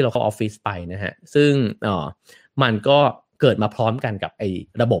ตอนที่เราเข้าออฟฟิศไปนะฮะซึ่งมันก็เกิดมาพร้อมกันกับไอ้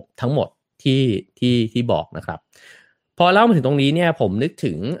ระบบทั้งหมดที่บอกนะครับ พอเล่ามาถึงตรงนี้เนี่ยผมนึก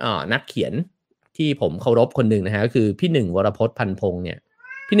ถึงนักเขียนที่ผมเคารพคนหนึ่งนะฮะก็คือพี่หนึ่งวรพจน์พันพงษ์เนี่ย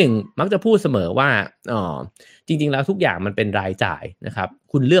พี่หนึ่งมักจะพูดเสมอว่าจริงๆแล้วทุกอย่างมันเป็นรายจ่ายนะครับ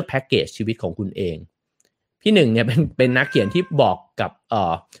คุณเลือกแพ็กเกจชีวิตของคุณเองพี่หนึ่งเนี่ยเป็นนักเขียนที่บอกกับ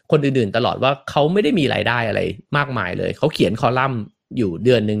คนอื่นๆตลอดว่าเขาไม่ได้มีรายได้อะไรมากมายเลยเขาเขียนคอลัมน์อยู่เ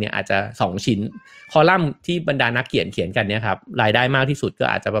ดือนนึงเนี่ยอาจจะ2ชิ้นคอลัมน์ที่บรรดานักเขียนกันเนี่ยครับรายได้มากที่สุดก็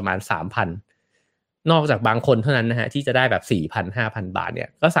อาจจะประมาณ 3,000 นอกจากบางคนเท่านั้นนะฮะที่จะได้แบบ 4,000 5,000 บาทเนี่ย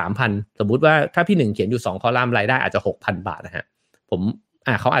ก็ 3,000 สมมุติว่าถ้าพี่หนึ่งเขียนอยู่2คอลัมน์รายได้อาจจะ 6,000 บาทนะฮะผม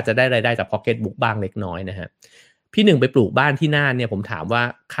เขาอาจจะได้รายได้จาก Pocket Book บ้างเล็กน้อยนะฮะพี่หนึ่งไปปลูกบ้านที่น่านเนี่ยผมถามว่า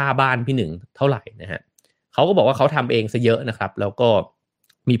ค่าบ้านพี่หนึ่งเท่าไหร่นะฮะเขาก็บอกว่าเขาทำเองซะเยอะนะครับแล้วก็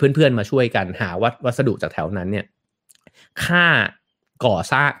มีเพื่อนๆมาช่วยกันหาวัสดุจากแถวนั้นเนี่ยค่าก่อ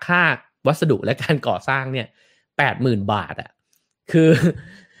สร้างค่าวัสดุและการก่อสร้างเนี่ย 80,000 บาทอ่ะ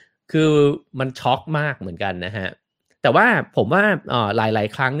คือมันช็อกมากเหมือนกันนะฮะแต่ว่าผมว่าหลาย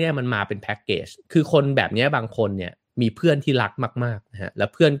ๆครั้งเนี่ยมันมาเป็นแพ็กเกจคือคนแบบนี้บางคนเนี่ยมีเพื่อนที่รักมากๆนะฮะแล้ว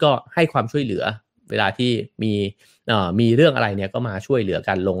เพื่อนก็ให้ความช่วยเหลือเวลาที่มีเรื่องอะไรเนี่ยก็มาช่วยเหลือ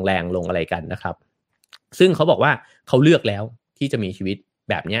กันลงแรงลงอะไรกันนะครับซึ่งเขาบอกว่าเขาเลือกแล้วที่จะมีชีวิต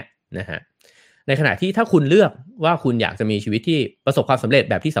แบบเนี้ยนะฮะในขณะที่ถ้าคุณเลือกว่าคุณอยากจะมีชีวิตที่ประสบความสำเร็จ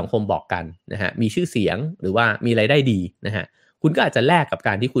แบบที่สังคมบอกกันนะฮะมีชื่อเสียงหรือว่ามีรายได้ดีนะฮะคุณก็อาจจะแลกกับก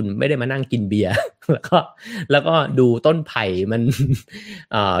ารที่คุณไม่ได้มานั่งกินเบียร์ แล้วก็ดูต้นไผ่มัน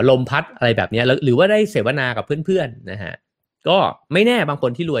ลมพัดอะไรแบบนี้หรือว่าได้เสวนากับเพื่อนๆนะฮะก็ไม่แน่บางค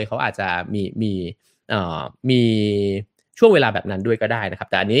นที่รวยเขาอาจจะมีช่วงเวลาแบบนั้นด้วยก็ได้นะครับ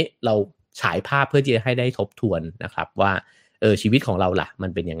แต่อันนี้เราฉายภาพเพื่อที่จะให้ได้ทบทวนนะครับว่าชีวิตของเราล่ะมั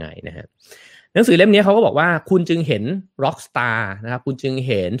นเป็นยังไงนะฮะหนังสือเล่มนี้เขาก็บอกว่าคุณจึงเห็นร็อกสตาร์นะครับคุณจึง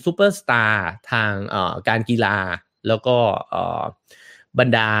เห็นซูเปอร์สตาร์ทางการกีฬาแล้วก็บรร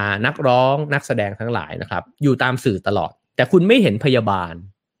ดานักร้องนักแสดงทั้งหลายนะครับอยู่ตามสื่อตลอดแต่คุณไม่เห็นพยาบาล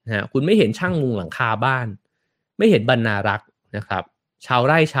นะฮะคุณไม่เห็นช่างมุงหลังคาบ้านไม่เห็นบรรณารักษ์นะครับชาวไ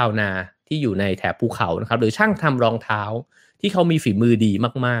ร่ชาวนาที่อยู่ในแถบภูเขานะครับหรือช่างทำรองเท้าที่เขามีฝีมือดี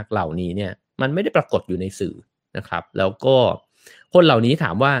มากๆเหล่านี้เนี่ยมันไม่ได้ปรากฏอยู่ในสื่อนะครับแล้วก็คนเหล่านี้ถ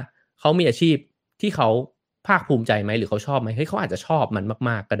ามว่าเขามีอาชีพที่เขาภาคภูมิใจไหมหรือเขาชอบไหมเฮ้ยเขาอาจจะชอบมัน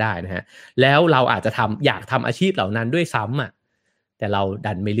มากๆก็ได้นะฮะแล้วเราอาจจะอยากทำอาชีพเหล่านั้นด้วยซ้ำอ่ะแต่เรา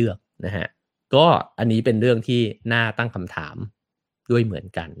ดันไม่เลือกนะฮะก็อันนี้เป็นเรื่องที่น่าตั้งคำถามด้วยเหมือน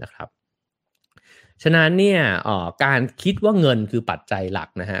กันนะครับฉะนั้นเนี่ยการคิดว่าเงินคือปัจจัยหลัก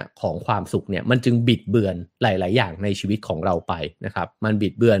นะฮะของความสุขเนี่ยมันจึงบิดเบือนหลายๆอย่างในชีวิตของเราไปนะครับมันบิ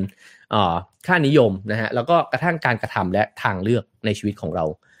ดเบือนค่านิยมนะฮะแล้วก็กระทั่งการกระทำและทางเลือกในชีวิตของเรา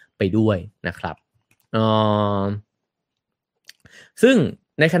ไปด้วยนะครับซึ่ง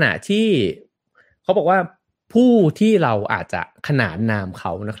ในขณะที่เขาบอกว่าผู้ที่เราอาจจะขนานนามเข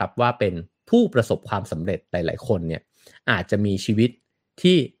านะครับว่าเป็นผู้ประสบความสำเร็จหลายๆคนเนี่ยอาจจะมีชีวิต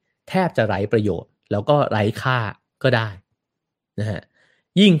ที่แทบจะไร้ประโยชน์แล้วก็ไร้ค่าก็ได้นะฮะ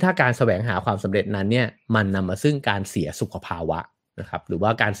ยิ่งถ้าการแสวงหาความสำเร็จนั้นเนี่ยมันนำมาซึ่งการเสียสุขภาวะนะครับหรือว่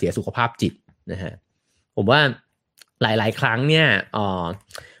าการเสียสุขภาพจิตนะฮะผมว่าหลายๆครั้งเนี่ย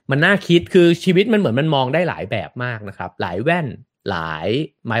มันน่าคิดคือชีวิตมันเหมือนมันมองได้หลายแบบมากนะครับหลายแว่นหลาย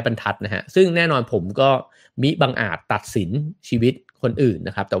ไม้บรรทัดนะฮะซึ่งแน่นอนผมก็มิบังอาจตัดสินชีวิตคนอื่นน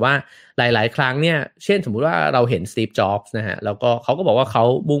ะครับแต่ว่าหลายๆครั้งเนี่ยเช่นสมมุติว่าเราเห็นสตีฟจ็อบส์นะฮะแล้วก็เขาก็บอกว่าเขา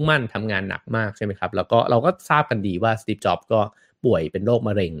มุ่งมั่นทำงานหนักมากใช่ไหมครับแล้วก็เราก็ทราบกันดีว่าสตีฟจ็อบส์ก็ป่วยเป็นโรคม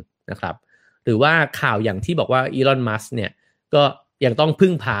ะเร็งนะครับหรือว่าข่าวอย่างที่บอกว่าอีลอนมัสก์เนี่ยก็ยังต้องพึ่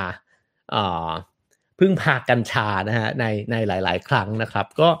งพากัญชานะฮะในหลายๆครั้งนะครับ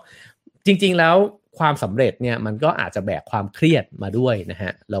ก็จริงๆแล้วความสำเร็จเนี่ยมันก็อาจจะแบกความเครียดมาด้วยนะฮ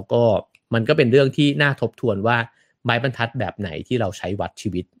ะแล้วก็มันก็เป็นเรื่องที่น่าทบทวนว่าไม้บรรทัดแบบไหนที่เราใช้วัดชี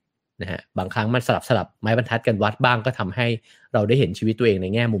วิตนะฮะบางครั้งมันสลับไม้บรรทัดกันวัดบ้างก็ทำให้เราได้เห็นชีวิตตัวเองใน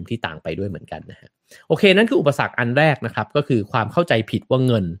แง่มุมที่ต่างไปด้วยเหมือนกันนะฮะโอเคนั่นคืออุปสรรคอันแรกนะครับก็คือความเข้าใจผิดว่า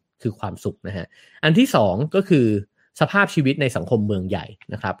เงินคือความสุขนะฮะอันที่สองก็คือสภาพชีวิตในสังคมเมืองใหญ่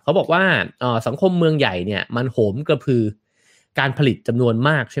นะครับเขาบอกว่าสังคมเมืองใหญ่เนี่ยมันโหมกระพือการผลิตจำนวนม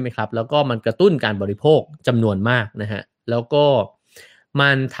ากใช่ไหมครับแล้วก็มันกระตุ้นการบริโภคจำนวนมากนะฮะแล้วก็มั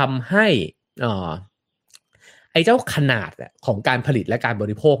นทำให้ไอ้เจ้าขนาดของการผลิตและการบ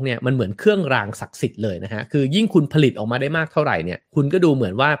ริโภคเนี่ยมันเหมือนเครื่องรางศักดิ์สิทธิ์เลยนะฮะคือยิ่งคุณผลิตออกมาได้มากเท่าไหร่เนี่ยคุณก็ดูเหมื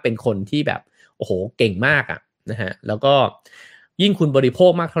อนว่าเป็นคนที่แบบโอ้โหเก่งมากอ่ะนะฮะแล้วก็ยิ่งคุณบริโภ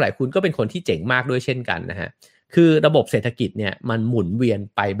คมากเท่าไหร่คุณก็เป็นคนที่เจ๋งมากด้วยเช่นกันนะฮะคือระบบเศรษฐกิจเนี่ยมันหมุนเวียน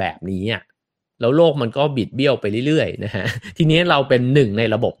ไปแบบนี้อ่ะแล้วโลกมันก็บิดเบี้ยวไปเรื่อยๆนะฮะทีนี้เราเป็นหนึ่งใน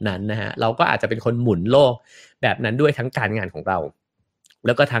ระบบนั้นนะฮะเราก็อาจจะเป็นคนหมุนโลกแบบนั้นด้วยทั้งการงานของเราแ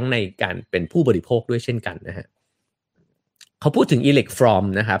ล้วก็ทั้งในการเป็นผู้บริโภคด้วยเช่นกันนะฮะเขาพูดถึงอีเล็กฟรอม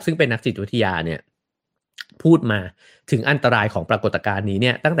นะครับซึ่งเป็นนักจิตวิทยาเนี่ย พูดมาถึงอันตรายของปรากฏการณ์นี้เ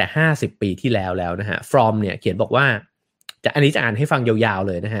นี่ยตั้งแต่50 ปีที่แล้วนะฮะฟรอมเนี่ยเขียนบอกว่าอันนี้จะอ่านให้ฟังยาวๆ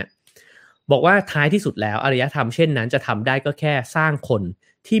เลยนะฮะบอกว่าท้ายที่สุดแล้วอารยธรรมเช่นนั้นจะทำได้ก็แค่สร้างคน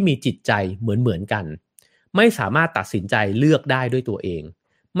ที่มีจิตใจเหมือนกันไม่สามารถตัดสินใจเลือกได้ด้วยตัวเอง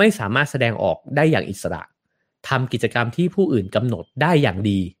ไม่สามารถแสดงออกได้อย่างอิสระทำกิจกรรมที่ผู้อื่นกำหนดได้อย่าง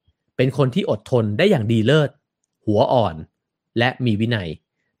ดีเป็นคนที่อดทนได้อย่างดีเลิศหัวอ่อนและมีวินัย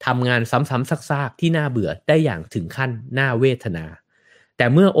ทำงานซ้ำๆซากๆที่น่าเบื่อได้อย่างถึงขั้นน่าเวทนาแต่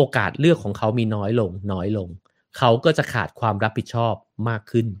เมื่อโอกาสเลือกของเขามีน้อยลงเขาก็จะขาดความรับผิดชอบมาก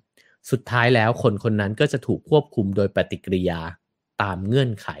ขึ้นสุดท้ายแล้วคนนั้นก็จะถูกควบคุมโดยปฏิกิริยาตามเงื่อ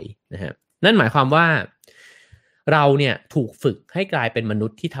นไขนะฮะนั่นหมายความว่าเราเนี่ยถูกฝึกให้กลายเป็นมนุษ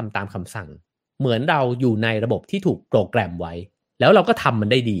ย์ที่ทำตามคำสั่งเหมือนเราอยู่ในระบบที่ถูกโปรแกรมไว้แล้วเราก็ทำมัน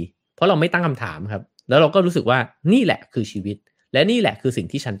ได้ดีเพราะเราไม่ตั้งคำถามครับแล้วเราก็รู้สึกว่านี่แหละคือชีวิตและนี่แหละคือสิ่ง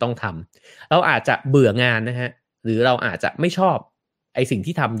ที่ฉันต้องทำเราอาจจะเบื่องานนะฮะหรือเราอาจจะไม่ชอบไอ้สิ่ง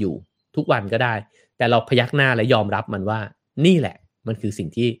ที่ทำอยู่ทุกวันก็ได้แต่เราพยักหน้าและยอมรับมันว่านี่แหละมันคือสิ่ง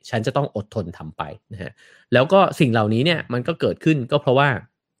ที่ฉันจะต้องอดทนทำไปนะฮะแล้วก็สิ่งเหล่านี้เนี่ยมันก็เกิดขึ้นก็เพราะว่า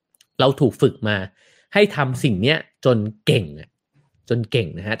เราถูกฝึกมาให้ทำสิ่งเนี้ยจนเก่ง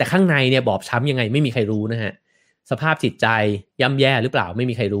นะฮะแต่ข้างในเนี่ยบอบช้ำยังไงไม่มีใครรู้นะฮะสภาพจิตใจย่ำแย่หรือเปล่าไม่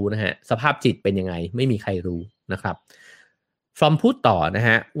มีใครรู้นะฮะสภาพจิตเป็นยังไงไม่มีใครรู้นะครับฟรอมพูดต่อนะฮ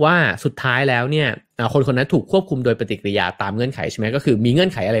ะว่าสุดท้ายแล้วเนี่ยคนนั้นถูกควบคุมโดยปฏิกิริยาตามเงื่อนไขใช่ไหมก็คือมีเงื่อ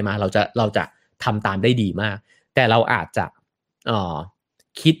นไขอะไรมาเราจะทำตามได้ดีมากแต่เราอาจจะ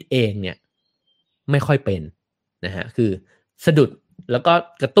คิดเองเนี่ยไม่ค่อยเป็นนะฮะคือสะดุดแล้วก็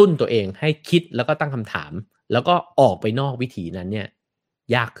กระตุ้นตัวเองให้คิดแล้วก็ตั้งคำถามแล้วก็ออกไปนอกวิถีนั้นเนี่ย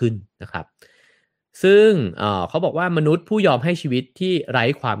ยากขึ้นนะครับซึ่งเขาบอกว่ามนุษย์ผู้ยอมให้ชีวิตที่ไร้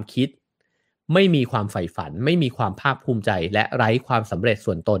ความคิดไม่มีความใฝ่ฝันไม่มีความภาคภูมิใจและไร้ความสำเร็จ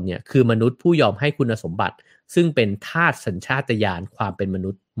ส่วนตนเนี่ยคือมนุษย์ผู้ยอมให้คุณสมบัติซึ่งเป็นธาตุสัญชาตญาณความเป็นมนุ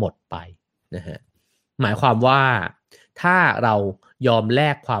ษย์หมดไปนะฮะหมายความว่าถ้าเรายอมแล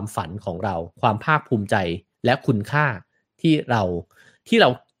กความฝันของเราความภาคภูมิใจและคุณค่าที่เรา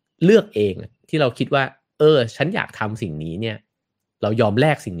เลือกเองที่เราคิดว่าฉันอยากทำสิ่งนี้เนี่ยเรายอมแล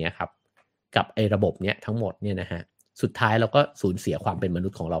กสิ่งนี้ครับกับไอ้ระบบเนี้ยทั้งหมดเนี่ยนะฮะสุดท้ายเราก็สูญเสียความเป็นมนุ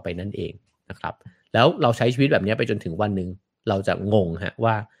ษย์ของเราไปนั่นเองนะครับแล้วเราใช้ชีวิตแบบนี้ไปจนถึงวันหนึ่งเราจะงงฮะ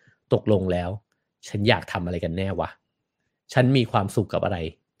ว่าตกลงแล้วฉันอยากทำอะไรกันแน่วะฉันมีความสุขกับอะไร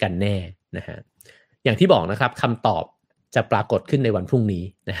กันแน่นะฮะอย่างที่บอกนะครับคำตอบจะปรากฏขึ้นในวันพรุ่งนี้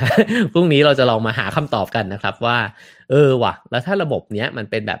นะฮะพรุ่งนี้เราจะลองมาหาคำตอบกันนะครับว่าว่ะแล้วถ้าระบบเนี้ยมัน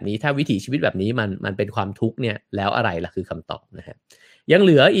เป็นแบบนี้ถ้าวิถีชีวิตแบบนี้มันเป็นความทุกข์เนี่ยแล้วอะไรล่ะคือคำตอบนะฮะยังเห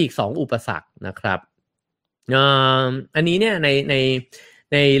ลืออีก2อุปสรรคนะครับอันนี้เนี่ย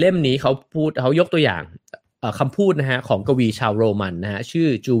ในเล่มนี้เขายกตัวอย่างคำพูดนะฮะของกวีชาวโรมันนะฮะชื่อ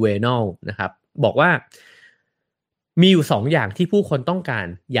จูเวนัลนะครับบอกว่ามีอยู่2อย่างที่ผู้คนต้องการ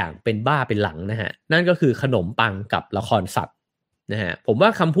อย่างเป็นบ้าเป็นหลังนะฮะนั่นก็คือขนมปังกับละครสัตว์นะฮะผมว่า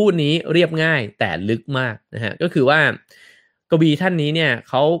คำพูดนี้เรียบง่ายแต่ลึกมากนะฮะก็คือว่ากวีท่านนี้เนี่ย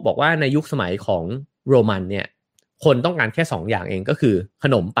เขาบอกว่าในยุคสมัยของโรมันเนี่ยคนต้องการแค่2อย่างเองก็คือข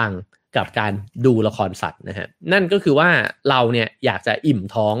นมปังกับการดูละครสัตว์นะฮะนั่นก็คือว่าเราเนี่ยอยากจะอิ่ม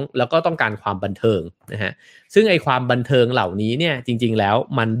ท้องแล้วก็ต้องการความบันเทิงนะฮะซึ่งไอความบันเทิงเหล่านี้เนี่ยจริงๆแล้ว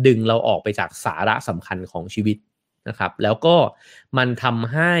มันดึงเราออกไปจากสาระสำคัญของชีวิตนะครับแล้วก็มันท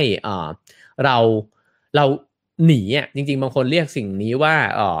ำให้เราหนีจริงๆบางคนเรียกสิ่งนี้ว่า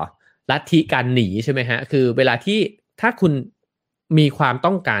ลัทธิการหนีใช่ไหมฮะคือเวลาที่ถ้าคุณมีความ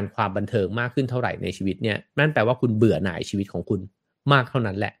ต้องการความบันเทิงมากขึ้นเท่าไหร่ในชีวิตเนี่ยนั่นแปลว่าคุณเบื่อหน่ายชีวิตของคุณมากเท่า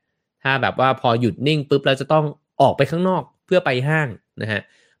นั้นแหละถ้าแบบว่าพอหยุดนิ่งปุ๊บเราจะต้องออกไปข้างนอกเพื่อไปห้างนะฮะ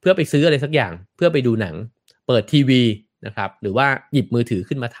เพื่อไปซื้ออะไรสักอย่างเพื่อไปดูหนังเปิดทีวีนะครับหรือว่าหยิบมือถือ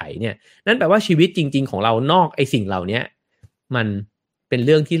ขึ้นมาไถเนี่ยนั่นแปลว่าชีวิตจริงๆของเรานอกไอ้สิ่งเหล่านี้มันเป็นเ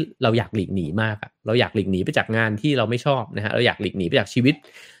รื่องที่เราอยากหลีกหนีมากเราอยากหลีกหนีไปจากงานที่เราไม่ชอบนะฮะเราอยากหลีกหนีไปจากชีวิต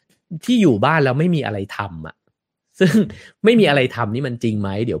ที่อยู่บ้านแล้วไม่มีอะไรทำซึ่งไม่มีอะไรทำนี่มันจริงไหม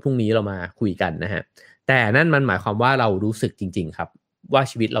เดี๋ยวพรุ่งนี้เรามาคุยกันนะฮะแต่นั่นมันหมายความว่าเรารู้สึกจริงๆครับว่า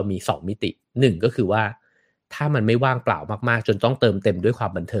ชีวิตเรามี2มิติ1ก็คือว่าถ้ามันไม่ว่างเปล่ามากๆจนต้องเติมเต็มด้วยควา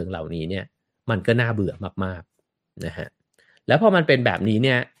มบันเทิงเหล่านี้เนี่ยมันก็น่าเบื่อมากๆนะฮะแล้วพอมันเป็นแบบนี้เ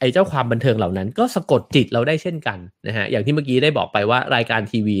นี่ยไอ้เจ้าความบันเทิงเหล่านั้นก็สะกดจิตเราได้เช่นกันนะฮะอย่างที่เมื่อกี้ได้บอกไปว่ารายการ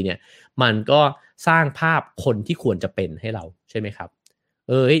ทีวีเนี่ยมันก็สร้างภาพคนที่ควรจะเป็นให้เราใช่ไหมครับ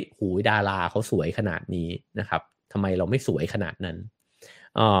หูดาราเขาสวยขนาดนี้นะครับทำไมเราไม่สวยขนาดนั้น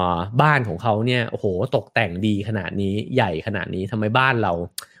บ้านของเขาเนี่ยโอ้โหตกแต่งดีขนาดนี้ใหญ่ขนาดนี้ทำไมบ้านเรา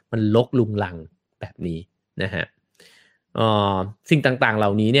มันรกรุงรังแบบนี้นะฮะสิ่งต่างๆเหล่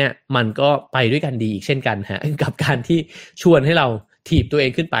านี้เนี่ยมันก็ไปด้วยกันดีอีกเช่นกันฮะกับการที่ชวนให้เรา ถีบตัวเอ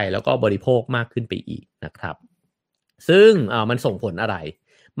งขึ้นไปแล้วก็บริโภคมากขึ้นไปอีกนะครับซึ่งมันส่งผลอะไร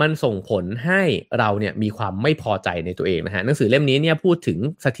มันส่งผลให้เราเนี่ยมีความไม่พอใจในตัวเองนะฮะหนังสือเล่มนี้เนี่ยพูดถึง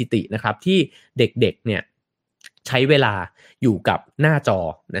สถิตินะครับที่เด็กๆเนี่ยใช้เวลาอยู่กับหน้าจอ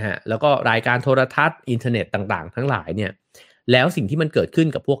นะฮะแล้วก็รายการโทรทัศน์อินเทอร์เน็ตต่างๆทั้งหลายเนี่ยแล้วสิ่งที่มันเกิดขึ้น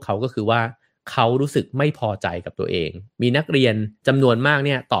กับพวกเขาก็คือว่าเขารู้สึกไม่พอใจกับตัวเองมีนักเรียนจำนวนมากเ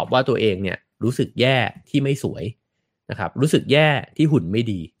นี่ยตอบว่าตัวเองเนี่ยรู้สึกแย่ที่ไม่สวยนะครับรู้สึกแย่ที่หุ่นไม่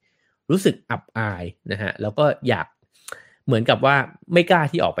ดีรู้สึกอับอายนะฮะแล้วก็อยากเหมือนกับว่าไม่กล้า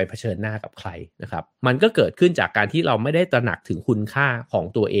ที่ออกไปเผชิญหน้ากับใครนะครับมันก็เกิดขึ้นจากการที่เราไม่ได้ตระหนักถึงคุณค่าของ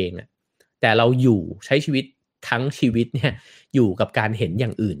ตัวเองแต่เราอยู่ใช้ชีวิตทั้งชีวิตเนี่ยอยู่กับการเห็นอย่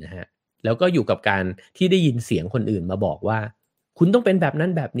างอื่นนะฮะแล้วก็อยู่กับการที่ได้ยินเสียงคนอื่นมาบอกว่าคุณต้องเป็นแบบนั้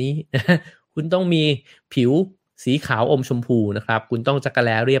นแบบนี้คุณต้องมีผิวสีขาวอมชมพูนะครับคุณต้องจักรแ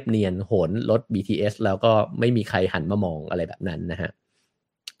ล้เรียบเนียนโหนรถ BTS แล้วก็ไม่มีใครหันมามองอะไรแบบนั้นนะฮะ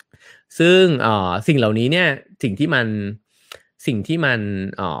ซึ่งสิ่งเหล่านี้เนี่ยสิ่งที่มัน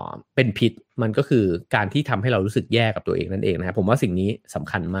เป็นพิษมันก็คือการที่ทำให้เรารู้สึกแย่กับตัวเองนั่นเองนะครับผมว่าสิ่งนี้ส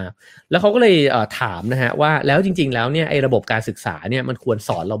ำคัญมากแล้วเขาก็เลยถามนะฮะว่าแล้วจริงๆแล้วเนี่ยไอ้ระบบการศึกษาเนี่ยมันควรส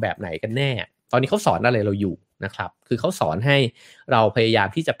อนเราแบบไหนกันแน่ตอนนี้เขาสอนอะไรเราอยู่นะครับคือเขาสอนให้เราพยายาม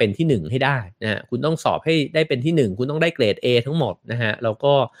ที่จะเป็นที่1ให้ได้นะฮะคุณต้องสอบให้ได้เป็นที่1คุณต้องได้เกรด A ทั้งหมดนะฮะแล้ว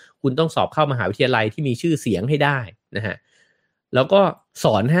ก็คุณต้องสอบเข้ามหาวิทยาลัยที่มีชื่อเสียงให้ได้นะฮะแล้วก็ส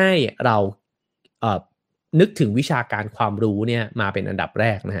อนให้เรานึกถึงวิชาการความรู้เนี่ยมาเป็นอันดับแร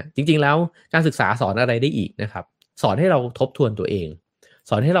กนะฮะจริงๆแล้วการศึกษาสอนอะไรได้อีกนะครับสอนให้เราทบทวนตัวเอง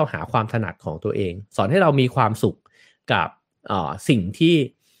สอนให้เราหาความถนัดของตัวเองสอนให้เรามีความสุขกับสิ่งที่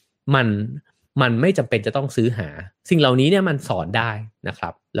มันไม่จำเป็นจะต้องซื้อหาสิ่งเหล่านี้เนี่ยมันสอนได้นะครั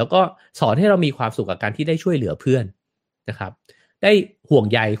บแล้วก็สอนให้เรามีความสุขกับการที่ได้ช่วยเหลือเพื่อนนะครับได้ห่วง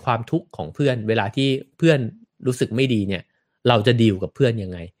ใยความทุกข์ของเพื่อนเวลาที่เพื่อนรู้สึกไม่ดีเนี่ยเราจะดีลกับเพื่อนยั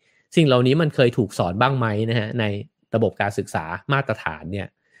งไงสิ่งเหล่านี้มันเคยถูกสอนบ้างไหมนะฮะในระบบการศึกษามาตรฐานเนี่ย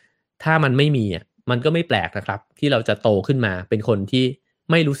ถ้ามันไม่มีมันก็ไม่แปลกนะครับที่เราจะโตขึ้นมาเป็นคนที่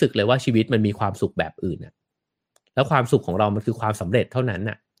ไม่รู้สึกเลยว่าชีวิตมันมีความสุขแบบอื่นแล้วความสุขของเรามันคือความสำเร็จเท่านั้น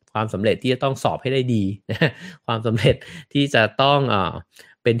ความสำเร็จที่จะต้องสอบให้ได้ดีความสำเร็จที่จะต้อง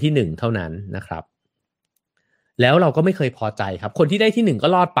เป็นที่1เท่านั้นนะครับแล้วเราก็ไม่เคยพอใจครับคนที่ได้ที่1ก็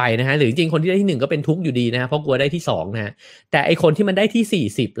รอดไปนะฮะหรือจริงๆคนที่ได้ที่1ก็เป็นทุกข์อยู่ดีนะเพราะกลัวได้ที่2นะฮะแต่ไอคนที่มันได้ที่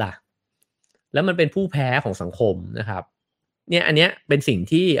40ล่ะแล้วมันเป็นผู้แพ้ของสังคมนะครับเนี่ยอันเนี้ยเป็นสิ่ง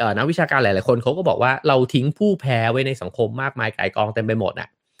ที่นักวิชาการหลายๆคนเขาก็บอกว่าเราทิ้งผู้แพ้ไว้ในสังคมมากมายก่ายกองเต็มไปหมด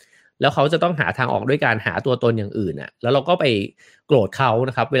แล้วเขาจะต้องหาทางออกด้วยการหาตัวตนอย่างอื่นแล้วเราก็ไปโกรธเขา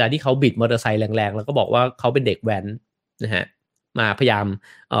นะครับเวลาที่เขาบิดมอเตอร์ไซค์แรงๆแล้วก็บอกว่าเขาเป็นเด็กแว้นนะฮะมาพยายาม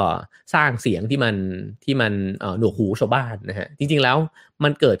สร้างเสียงที่มันหนวกหูชาวบ้านนะฮะจริงๆแล้วมั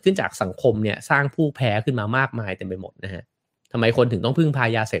นเกิดขึ้นจากสังคมเนี่ยสร้างผู้แพ้ขึ้นมามากมายเต็มไปหมดนะฮะทำไมคนถึงต้องพึ่งพา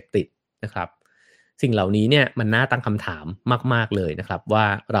ยาเสพติดนะครับสิ่งเหล่านี้เนี่ยมันน่าตั้งคำถามมากๆเลยนะครับว่า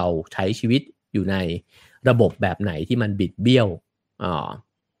เราใช้ชีวิตอยู่ในระบบแบบไหนที่มันบิดเบี้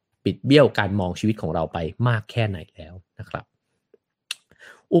ยวการมองชีวิตของเราไปมากแค่ไหนแล้วนะครับ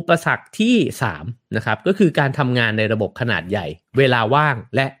อุปสรรคที่3นะครับก็คือการทำงานในระบบขนาดใหญ่เวลาว่าง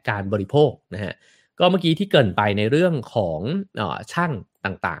และการบริโภคนะฮะก็เมื่อกี้ที่เกริ่นไปในเรื่องของช่าง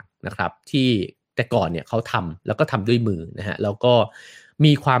ต่างๆนะครับที่แต่ก่อนเนี่ยเขาทำแล้วก็ทำด้วยมือนะฮะแล้วก็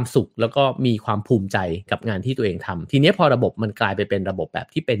มีความสุขแล้วก็มีความภูมิใจกับงานที่ตัวเองทำทีนี้พอระบบมันกลายไปเป็นระบบแบบ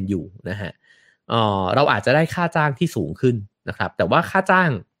ที่เป็นอยู่นะฮะเราอาจจะได้ค่าจ้างที่สูงขึ้นนะครับแต่ว่าค่าจ้า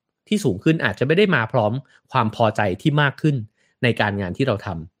งที่สูงขึ้นอาจจะไม่ได้มาพร้อมความพอใจที่มากขึ้นในการงานที่เราท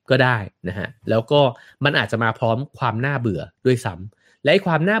ำก็ได้นะฮะแล้วก็มันอาจจะมาพร้อมความน่าเบื่อด้วยซ้ำและค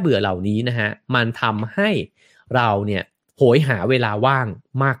วามน่าเบื่อเหล่านี้นะฮะมันทำให้เราเนี่ยโหยหาเวลาว่าง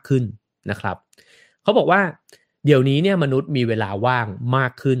มากขึ้นนะครับเขาบอกว่าเดี๋ยวนี้เนี่ยมนุษย์มีเวลาว่างมา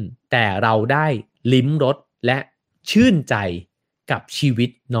กขึ้นแต่เราได้ลิ้มรสและชื่นใจกับชีวิต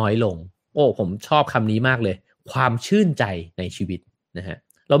น้อยลงโอ้ผมชอบคำนี้มากเลยความชื่นใจในชีวิตนะฮะ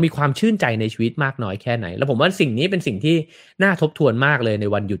เรามีความชื่นใจในชีวิตมากน้อยแค่ไหนแล้วผมว่าสิ่งนี้เป็นสิ่งที่น่าทบทวนมากเลยใน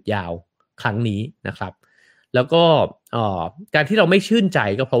วันหยุดยาวครั้งนี้นะครับแล้วก็การที่เราไม่ชื่นใจ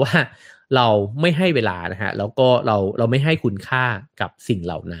ก็เพราะว่าเราไม่ให้เวลานะฮะแล้วก็เราไม่ให้คุณค่ากับสิ่งเ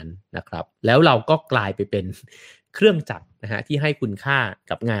หล่านั้นนะครับแล้วเราก็กลายไปเป็นเครื่องจักรนะฮะที่ให้คุณค่า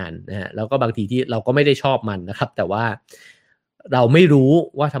กับงานนะฮะแล้วก็บางทีที่เราก็ไม่ได้ชอบมันนะครับแต่ว่าเราไม่รู้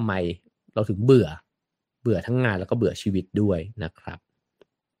ว่าทำไมเราถึงเบื่อทั้งงานแล้วก็เบื่อชีวิตด้วยนะครับ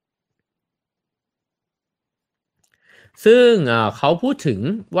ซึ่งเขาพูดถึง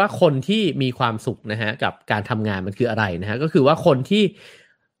ว่าคนที่มีความสุขนะฮะกับการทำงานมันคืออะไรนะฮะก็คือว่าคนที่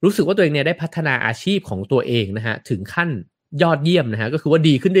รู้สึกว่าตัวเองเนี่ยได้พัฒนาอาชีพของตัวเองนะฮะถึงขั้น ยอดเยี่ยมนะฮะก็คือว่า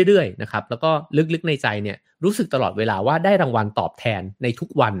ดีขึ้นเรื่อยๆนะครับแล้วก็ลึกๆในใจเนี่ยรู้สึกตลอดเวลาว่าได้รางวัลตอบแทนในทุก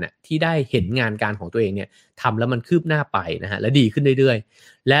วันน่ะที่ได้เห็นงานการของตัวเองเนี่ยทำแล้วมันคืบหน้าไปนะฮะและดีขึ้นเรื่อย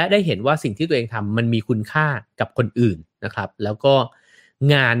ๆและได้เห็นว่าสิ่งที่ตัวเองทำมันมีคุณค่ากับคนอื่นนะครับแล้วก็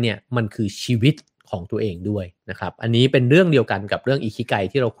งานเนี่ยมันคือชีวิตของตัวเองด้วยนะครับอันนี้เป็นเรื่องเดียวกันกับเรื่องอิคิไก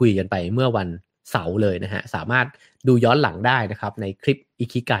ที่เราคุยกันไปเมื่อวันเสาร์เลยนะฮะสามารถดูย้อนหลังได้นะครับในคลิปอิ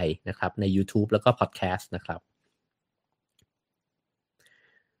คิไกนะครับใน YouTube แล้วก็พอดแคสต์นะครับ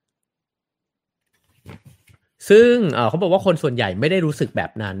ซึ่งเขาบอกว่าคนส่วนใหญ่ไม่ได้รู้สึกแบ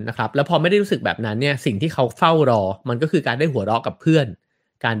บนั้นนะครับแล้วพอไม่ได้รู้สึกแบบนั้นเนี่ยสิ่งที่เขาเฝ้ารอมันก็คือการได้หัวเราะกับเพื่อน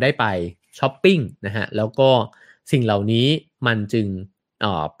การได้ไปช้อปปิ้งนะฮะแล้วก็สิ่งเหล่านี้มันจึง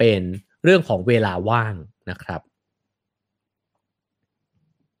เป็นเรื่องของเวลาว่างนะครับ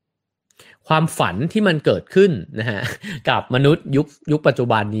ความฝันที่มันเกิดขึ้นนะฮะกับมนุษย์ยุคปัจจุ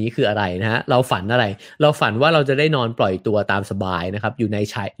บันนี้คืออะไรนะฮะเราฝันอะไรเราฝันว่าเราจะได้นอนปล่อยตัวตามสบายนะครับอยู่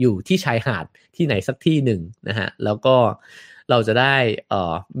ที่ชายหาดที่ไหนสักที่หนึ่งนะฮะแล้วก็เราจะได้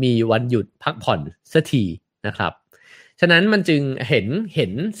มีวันหยุดพักผ่อนสักทีนะครับฉะนั้นมันจึงเห็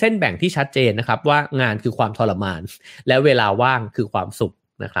นเส้นแบ่งที่ชัดเจนนะครับว่างานคือความทรมานและเวลาว่างคือความสุข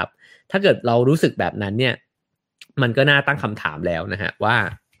นะครับถ้าเกิดเรารู้สึกแบบนั้นเนี่ยมันก็น่าตั้งคำถามแล้วนะฮะว่า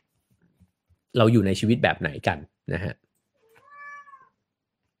เราอยู่ในชีวิตแบบไหนกันนะฮะ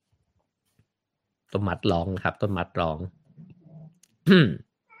ต้นมัดร้องครับต้นมัดร้อง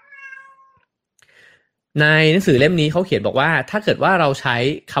ในหนังสือเล่มนี้เขาเขียนบอกว่าถ้าเกิดว่าเราใช้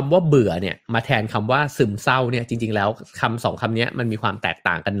คำว่าเบื่อเนี่ยมาแทนคำว่าซึมเศร้าเนี่ยจริงๆแล้วสองคำนี้มันมีความแตก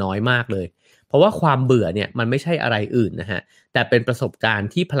ต่างกันน้อยมากเลยเพราะว่าความเบื่อเนี่ยมันไม่ใช่อะไรอื่นนะฮะแต่เป็นประสบการณ์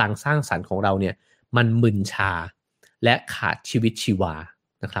ที่พลังสร้างสรรค์ของเราเนี่ยมันมึนชาและขาดชีวิตชีวา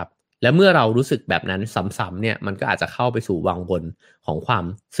นะครับและเมื่อเรารู้สึกแบบนั้นซ้ำๆเนี่ยมันก็อาจจะเข้าไปสู่วังวนของความ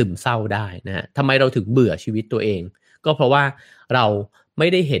ซึมเศร้าได้นะฮะทำไมเราถึงเบื่อชีวิตตัวเองก็เพราะว่าเราไม่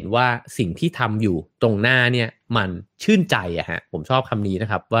ได้เห็นว่าสิ่งที่ทำอยู่ตรงหน้าเนี่ยมันชื่นใจอะฮะผมชอบคำนี้นะ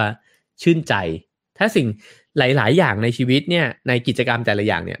ครับว่าชื่นใจถ้าสิ่งหลายๆอย่างในชีวิตเนี่ยในกิจกรรมแต่ละ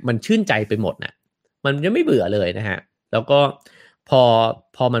อย่างเนี่ยมันชื่นใจไปหมดนะมันจะไม่เบื่อเลยนะฮะแล้วก็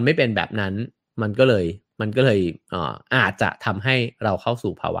พอมันไม่เป็นแบบนั้นมันก็เลยอาจจะทำให้เราเข้า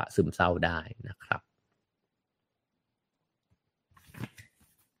สู่ภาวะซึมเศร้าได้นะครับ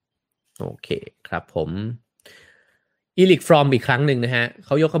โอเคครับผมอีลิกฟรอมอีกครั้งหนึ่งนะฮะเข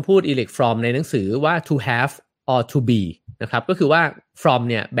ายกคำพูดอีลิกฟรอมในหนังสือว่า to have or to be นะครับก็คือว่า from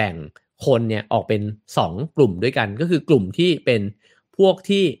เนี่ยแบ่งคนเนี่ยออกเป็น2กลุ่มด้วยกันก็คือกลุ่มที่เป็นพวก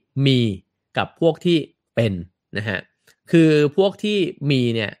ที่มีกับพวกที่เป็นนะฮะคือพวกที่มี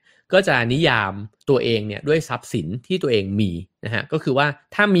เนี่ยก็จะนิยามตัวเองเนี่ยด้วยทรัพย์สินที่ตัวเองมีนะฮะก็คือว่า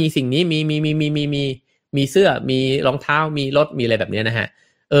ถ้ามีสิ่งนี้มีเสื้อมีรองเท้ามีรถมีอะไรแบบนี้นะฮะ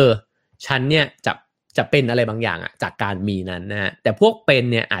ฉันเนี่ยจะเป็นอะไรบางอย่างอะจากการมีนั้นนะฮะแต่พวกเป็น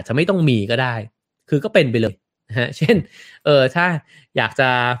เนี่ยอาจจะไม่ต้องมีก็ได้คือก็เป็นไปเลยนะฮะเช่นถ้าอยาก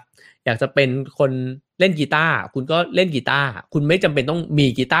จะเป็นคนเล่นกีตาร์คุณก็เล่นกีตาร์คุณไม่จำเป็นต้องมี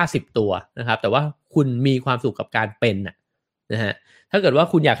กีตาร์10ตัวนะครับแต่ว่าคุณมีความสุขกับการเป็นนะฮะถ้าเกิดว่า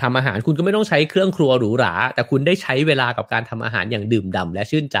คุณอยากทำอาหารคุณก็ไม่ต้องใช้เครื่องครัวหรูหราแต่คุณได้ใช้เวลากับการทำอาหารอย่างดื่มด่ำและ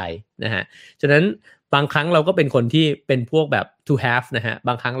ชื่นใจนะฮะฉะนั้นบางครั้งเราก็เป็นคนที่เป็นพวกแบบ to have นะฮะบ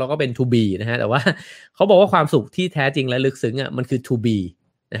างครั้งเราก็เป็น to be นะฮะแต่ว่าเขาบอกว่าความสุขที่แท้จริงและลึกซึ้งมันคือ to be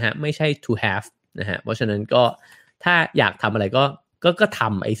นะฮะไม่ใช่ to have นะฮะเพราะฉะนั้นก็ถ้าอยากทำอะไรก็ท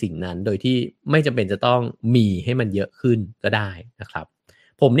ำไอ้สิ่งนั้นโดยที่ไม่จำเป็นจะต้องมีให้มันเยอะขึ้นก็ได้นะครับ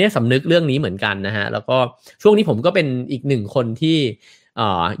ผมเนี่ยสำนึกเรื่องนี้เหมือนกันนะฮะแล้วก็ช่วงนี้ผมก็เป็นอีกหนึ่งคนที่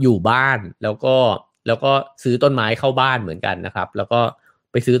อยู่บ้านแล้วก็ซื้อต้นไม้เข้าบ้านเหมือนกันนะครับแล้วก็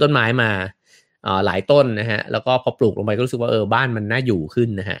ไปซื้อต้นไม้มาหลายต้นนะฮะแล้วก็พอปลูกลงไปก็รู้สึกว่าบ้านมันน่าอยู่ขึ้น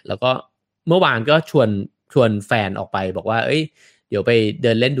นะฮะแล้วก็เมื่อวานก็ชวนแฟนออกไปบอกว่าเดี๋ยวไปเ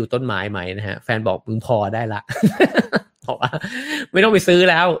ดินเล่นดูต้นไม้ไหมนะฮะแฟนบอกมึงพอได้ละ บอกว่าไม่ต้องไปซื้อ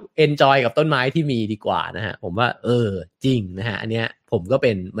แล้ว enjoy กับต้นไม้ที่มีดีกว่านะฮะผมว่าจริงนะฮะอันเนี้ยผมก็เ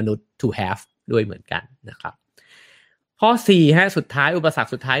ป็นมนุษย์ to have ด้วยเหมือนกันนะครับข้อ4ฮะสุดท้ายอุปสรรค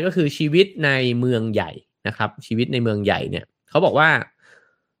สุดท้ายก็คือชีวิตในเมืองใหญ่นะครับชีวิตในเมืองใหญ่เนี่ยเขาบอกว่า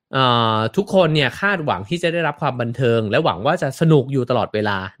ทุกคนเนี่ยคาดหวังที่จะได้รับความบันเทิงและหวังว่าจะสนุกอยู่ตลอดเว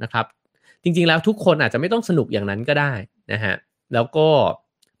ลานะครับจริงๆแล้วทุกคนอาจจะไม่ต้องสนุกอย่างนั้นก็ได้นะฮะแล้วก็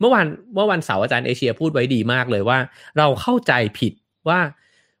เมื่อวันเสาร์อาจารย์เอเชียพูดไว้ดีมากเลยว่าเราเข้าใจผิดว่า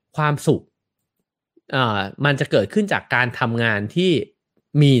ความสุขมันจะเกิดขึ้นจากการทำงานที่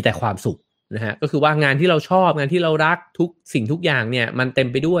มีแต่ความสุขนะฮะก็คือว่างานที่เราชอบงานที่เรารักทุกอย่างเนี่ยมันเต็ม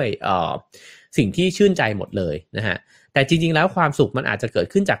ไปด้วยสิ่งที่ชื่นใจหมดเลยนะฮะแต่จริงๆแล้วความสุขมันอาจจะเกิด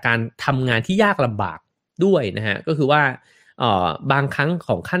ขึ้นจากการทำงานที่ยากลำบากด้วยนะฮะก็คือว่าบางครั้งข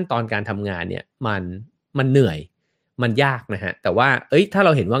องขั้นตอนการทำงานเนี่ยมันเหนื่อย มันยากนะฮะแต่ว่าถ้าเร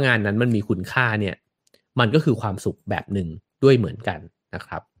าเห็นว่างานนั้นมันมีคุณค่าเนี่ยมันก็คือความสุขแบบหนึ่งด้วยเหมือนกันนะค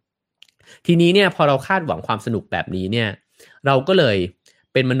รับทีนี้เนี่ยพอเราคาดหวังความสนุกแบบนี้เนี่ยเราก็เลย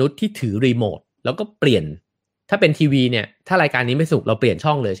เป็นมนุษย์ที่ถือรีโมทแล้วก็เปลี่ยนถ้าเป็นทีวีเนี่ยถ้ารายการนี้ไม่สนุกเราเปลี่ยน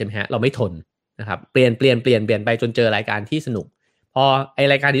ช่องเลยใช่ไหมฮะเราไม่ทนนะครับเปลี่ยนไปจนเจอรายการที่สนุกพอไอ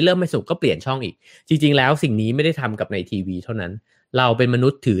รายการนี้เริ่มไม่สนุกก็เปลี่ยนช่องอีกจริงๆแล้วสิ่งนี้ไม่ได้ทำกับในทีวีเท่านั้นเราเป็นมนุ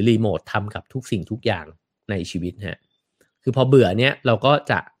ษย์ถือรีโมททำกับทุกสิ่งทุกอย่างในชีวิตฮะคือพอเบื่อเนี้ยเราก็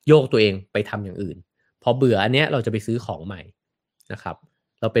จะโยกตัวเองไปทำอย่างอื่นพอเบื่ออันเนี้ยเราจะไปซื้อของใหม่นะครับ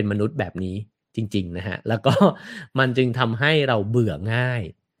เราเป็นมนุษย์แบบนี้จริงๆนะฮะแล้วก็มันจึงทำให้เราเบื่อง่าย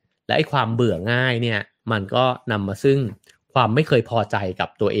และไอ้ความเบื่อง่ายเนี่ยมันก็นำมาซึ่งความไม่เคยพอใจกับ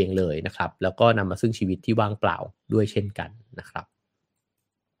ตัวเองเลยนะครับแล้วก็นำมาซึ่งชีวิตที่ว่างเปล่าด้วยเช่นกันนะครับ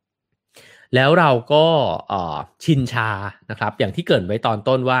แล้วเราก็ชินชานะครับอย่างที่เกริ่นไว้ตอน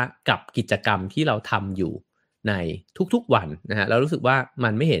ต้นว่ากับกิจกรรมที่เราทำอยู่ในทุกๆวันนะฮะเรารู้สึกว่ามั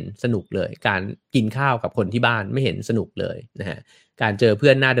นไม่เห็นสนุกเลยการกินข้าวกับคนที่บ้านไม่เห็นสนุกเลยนะฮะการเจอเพื่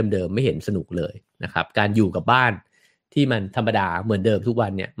อนหน้าเดิมๆไม่เห็นสนุกเลยนะครับการอยู่กับบ้านที่มันธรรมดาเหมือนเดิมทุกวั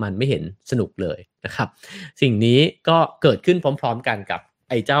นเนี่ยมันไม่เห็นสนุกเลยนะครับสิ่งนี้ก็เกิดขึ้นพร้อมๆกันกับ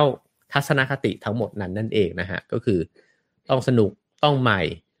ไอ้เจ้าทัศนคติทั้งหมดนั้นนั่นเองนะฮะก็คือต้องสนุกต้องใหม่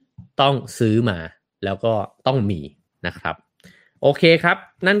ต้องซื้อมาแล้วก็ต้องมีนะครับโอเคครับ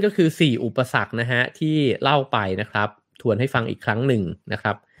นั่นก็คือ4อุปสรรคนะฮะที่เล่าไปนะครับทวนให้ฟังอีกครั้งหนึ่งนะค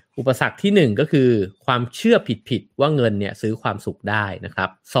รับอุปสรรคที่1ก็คือความเชื่อผิดๆว่าเงินเนี่ยซื้อความสุขได้นะครับ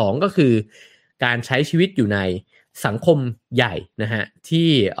2ก็คือการใช้ชีวิตอยู่ในสังคมใหญ่นะฮะที่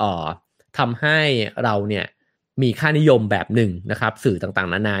ทำให้เราเนี่ยมีค่านิยมแบบหนึ่งนะครับสื่อต่าง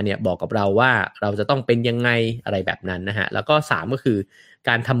ๆนานาเนี่ยบอกกับเราว่าเราจะต้องเป็นยังไงอะไรแบบนั้นนะฮะแล้วก็3ก็คือ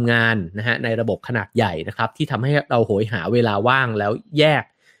การทำงานนะฮะในระบบขนาดใหญ่นะครับที่ทำให้เราโหยหาเวลาว่างแล้วแยก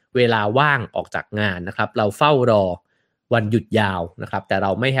เวลาว่างออกจากงานนะครับเราเฝ้ารอวันหยุดยาวนะครับแต่เร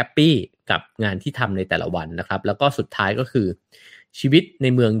าไม่แฮปปี้กับงานที่ทำในแต่ละวันนะครับแล้วก็สุดท้ายก็คือชีวิตใน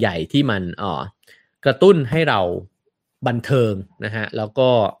เมืองใหญ่ที่มันกระตุ้นให้เราบันเทิงนะฮะแล้วก็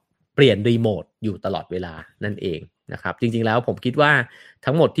เปลี่ยนรีโมทอยู่ตลอดเวลานั่นเองนะครับจริงๆแล้วผมคิดว่า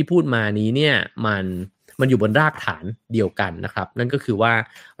ทั้งหมดที่พูดมานี้เนี่ยมันอยู่บนรากฐานเดียวกันนะครับนั่นก็คือว่า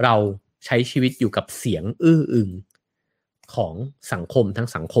เราใช้ชีวิตอยู่กับเสียงอื้ออึงของสังคมทั้ง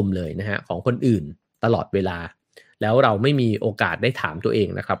สังคมเลยนะฮะของคนอื่นตลอดเวลาแล้วเราไม่มีโอกาสได้ถามตัวเอง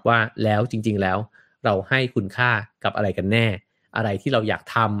นะครับว่าแล้วจริงๆแล้วเราให้คุณค่ากับอะไรกันแน่อะไรที่เราอยาก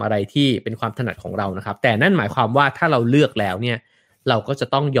ทำอะไรที่เป็นความถนัดของเรานะครับแต่นั่นหมายความว่าถ้าเราเลือกแล้วเนี่ยเราก็จะ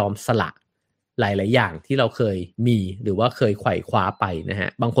ต้องยอมสละหลายๆอย่างที่เราเคยมีหรือว่าเคยไขว่คว้าไปนะฮะ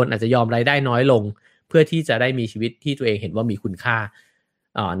บางคนอาจจะยอมรายได้น้อยลงเพื่อที่จะได้มีชีวิตที่ตัวเองเห็นว่ามีคุณค่า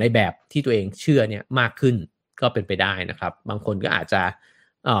ในแบบที่ตัวเองเชื่อเนี่ยมากขึ้นก็เป็นไปได้นะครับบางคนก็อาจจะ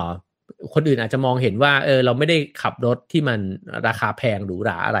คนอื่นอาจจะมองเห็นว่าเราไม่ได้ขับรถที่มันราคาแพงหรูห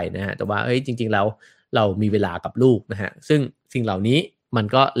ราอะไรนะฮะแต่ว่าจริงๆแล้วเรามีเวลากับลูกนะฮะซึ่งสิ่งเหล่านี้มัน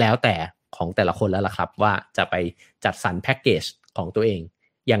ก็แล้วแต่ของแต่ละคนแล้วล่ะครับว่าจะไปจัดสรรแพ็กเกจของตัวเอง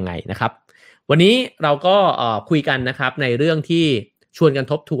ยังไงนะครับวันนี้เราก็คุยกันนะครับในเรื่องที่ชวนกัน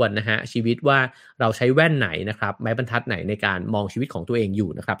ทบทวนนะฮะชีวิตว่าเราใช้แว่นไหนนะครับไม้บรรทัดไหนในการมองชีวิตของตัวเองอยู่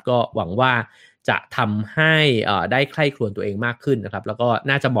นะครับก็หวังว่าจะทำให้ได้ใคร่ครวญตัวเองมากขึ้นนะครับแล้วก็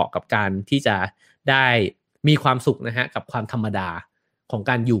น่าจะเหมาะกับการที่จะได้มีความสุขนะฮะกับความธรรมดาของ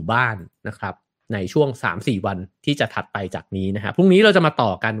การอยู่บ้านนะครับในช่วง 3-4 วันที่จะถัดไปจากนี้นะฮะพรุ่งนี้เราจะมาต่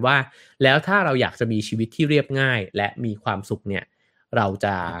อกันว่าแล้วถ้าเราอยากจะมีชีวิตที่เรียบง่ายและมีความสุขเนี่ยเราจ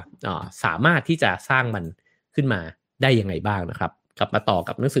ะสามารถที่จะสร้างมันขึ้นมาได้ยังไงบ้างนะครับกลับมาต่อ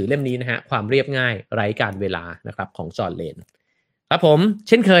กับหนังสือเล่มนี้นะฮะความเรียบง่ายไร้การเวลานะครับของจอห์นเลนครับผมเ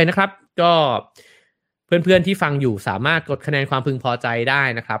ช่นเคยนะครับก็เพื่อนๆที่ฟังอยู่สามารถกดคะแนนความพึงพอใจได้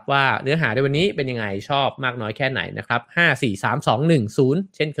นะครับว่าเนื้อหาในวันนี้เป็นยังไงชอบมากน้อยแค่ไหนนะครับ5 4 3 2 1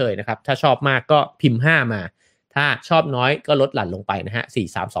 0เช่นเคยนะครับถ้าชอบมากก็พิมพ์5มาถ้าชอบน้อยก็ลดหลั่นลงไปนะฮะ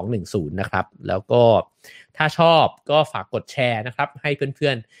4 3 2 1 0นะครับแล้วก็ถ้าชอบก็ฝากกดแชร์นะครับให้เพื่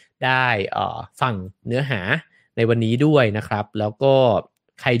อนๆได้ฟังเนื้อหาในวันนี้ด้วยนะครับแล้วก็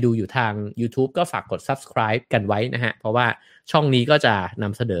ใครดูอยู่ทาง YouTube ก็ฝากกด Subscribe กันไว้นะฮะเพราะว่าช่องนี้ก็จะน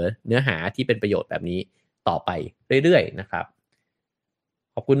ำเสนอเนื้อหาที่เป็นประโยชน์แบบนี้ต่อไปเรื่อยๆนะครับ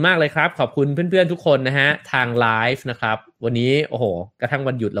ขอบคุณมากเลยครับขอบคุณเพื่อนๆทุกคนนะฮะทางไลฟ์นะครับวันนี้โอ้โหกระทั่ง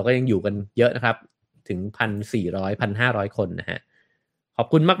วันหยุดเราก็ยังอยู่กันเยอะนะครับถึง 1,400 1,500 คนนะฮะขอบ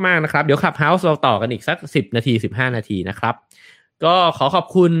คุณมากๆนะครับเดี๋ยวClubhouseเราต่อกันอีกสัก10นาที15นาทีนะครับก็ขอขอบ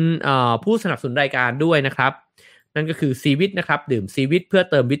คุณผู้สนับสนุนรายการด้วยนะครับนั่นก็คือซีวิตนะครับดื่มซีวิตเพื่อ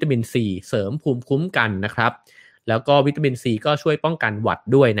เติมวิตามินซีเสริมภูมิคุ้มกันนะครับแล้วก็วิตามินซีก็ช่วยป้องกันหวัด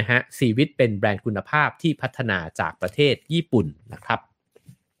ด้วยนะฮะซีวิตเป็นแบรนด์คุณภาพที่พัฒนาจากประเทศญี่ปุ่นนะครับ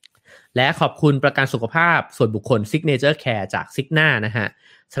และขอบคุณประกันสุขภาพส่วนบุคคล Signature Care จาก Cigna นะฮะ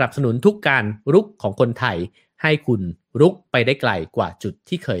สนับสนุนทุกการรุกของคนไทยให้คุณรุกไปได้ไกลกว่าจุด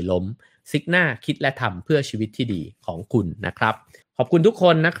ที่เคยล้ม Cigna คิดและทำเพื่อชีวิตที่ดีของคุณนะครับขอบคุณทุกค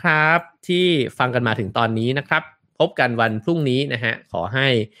นนะครับที่ฟังกันมาถึงตอนนี้นะครับพบกันวันพรุ่งนี้นะฮะขอให้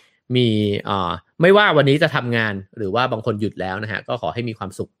มีไม่ว่าวันนี้จะทำงานหรือว่าบางคนหยุดแล้วนะฮะก็ขอให้มีควา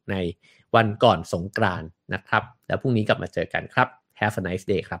มสุขในวันก่อนสงกรานต์นะครับแล้วพรุ่งนี้กลับมาเจอกันครับ Have a nice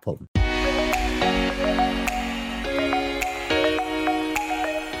day ครับผม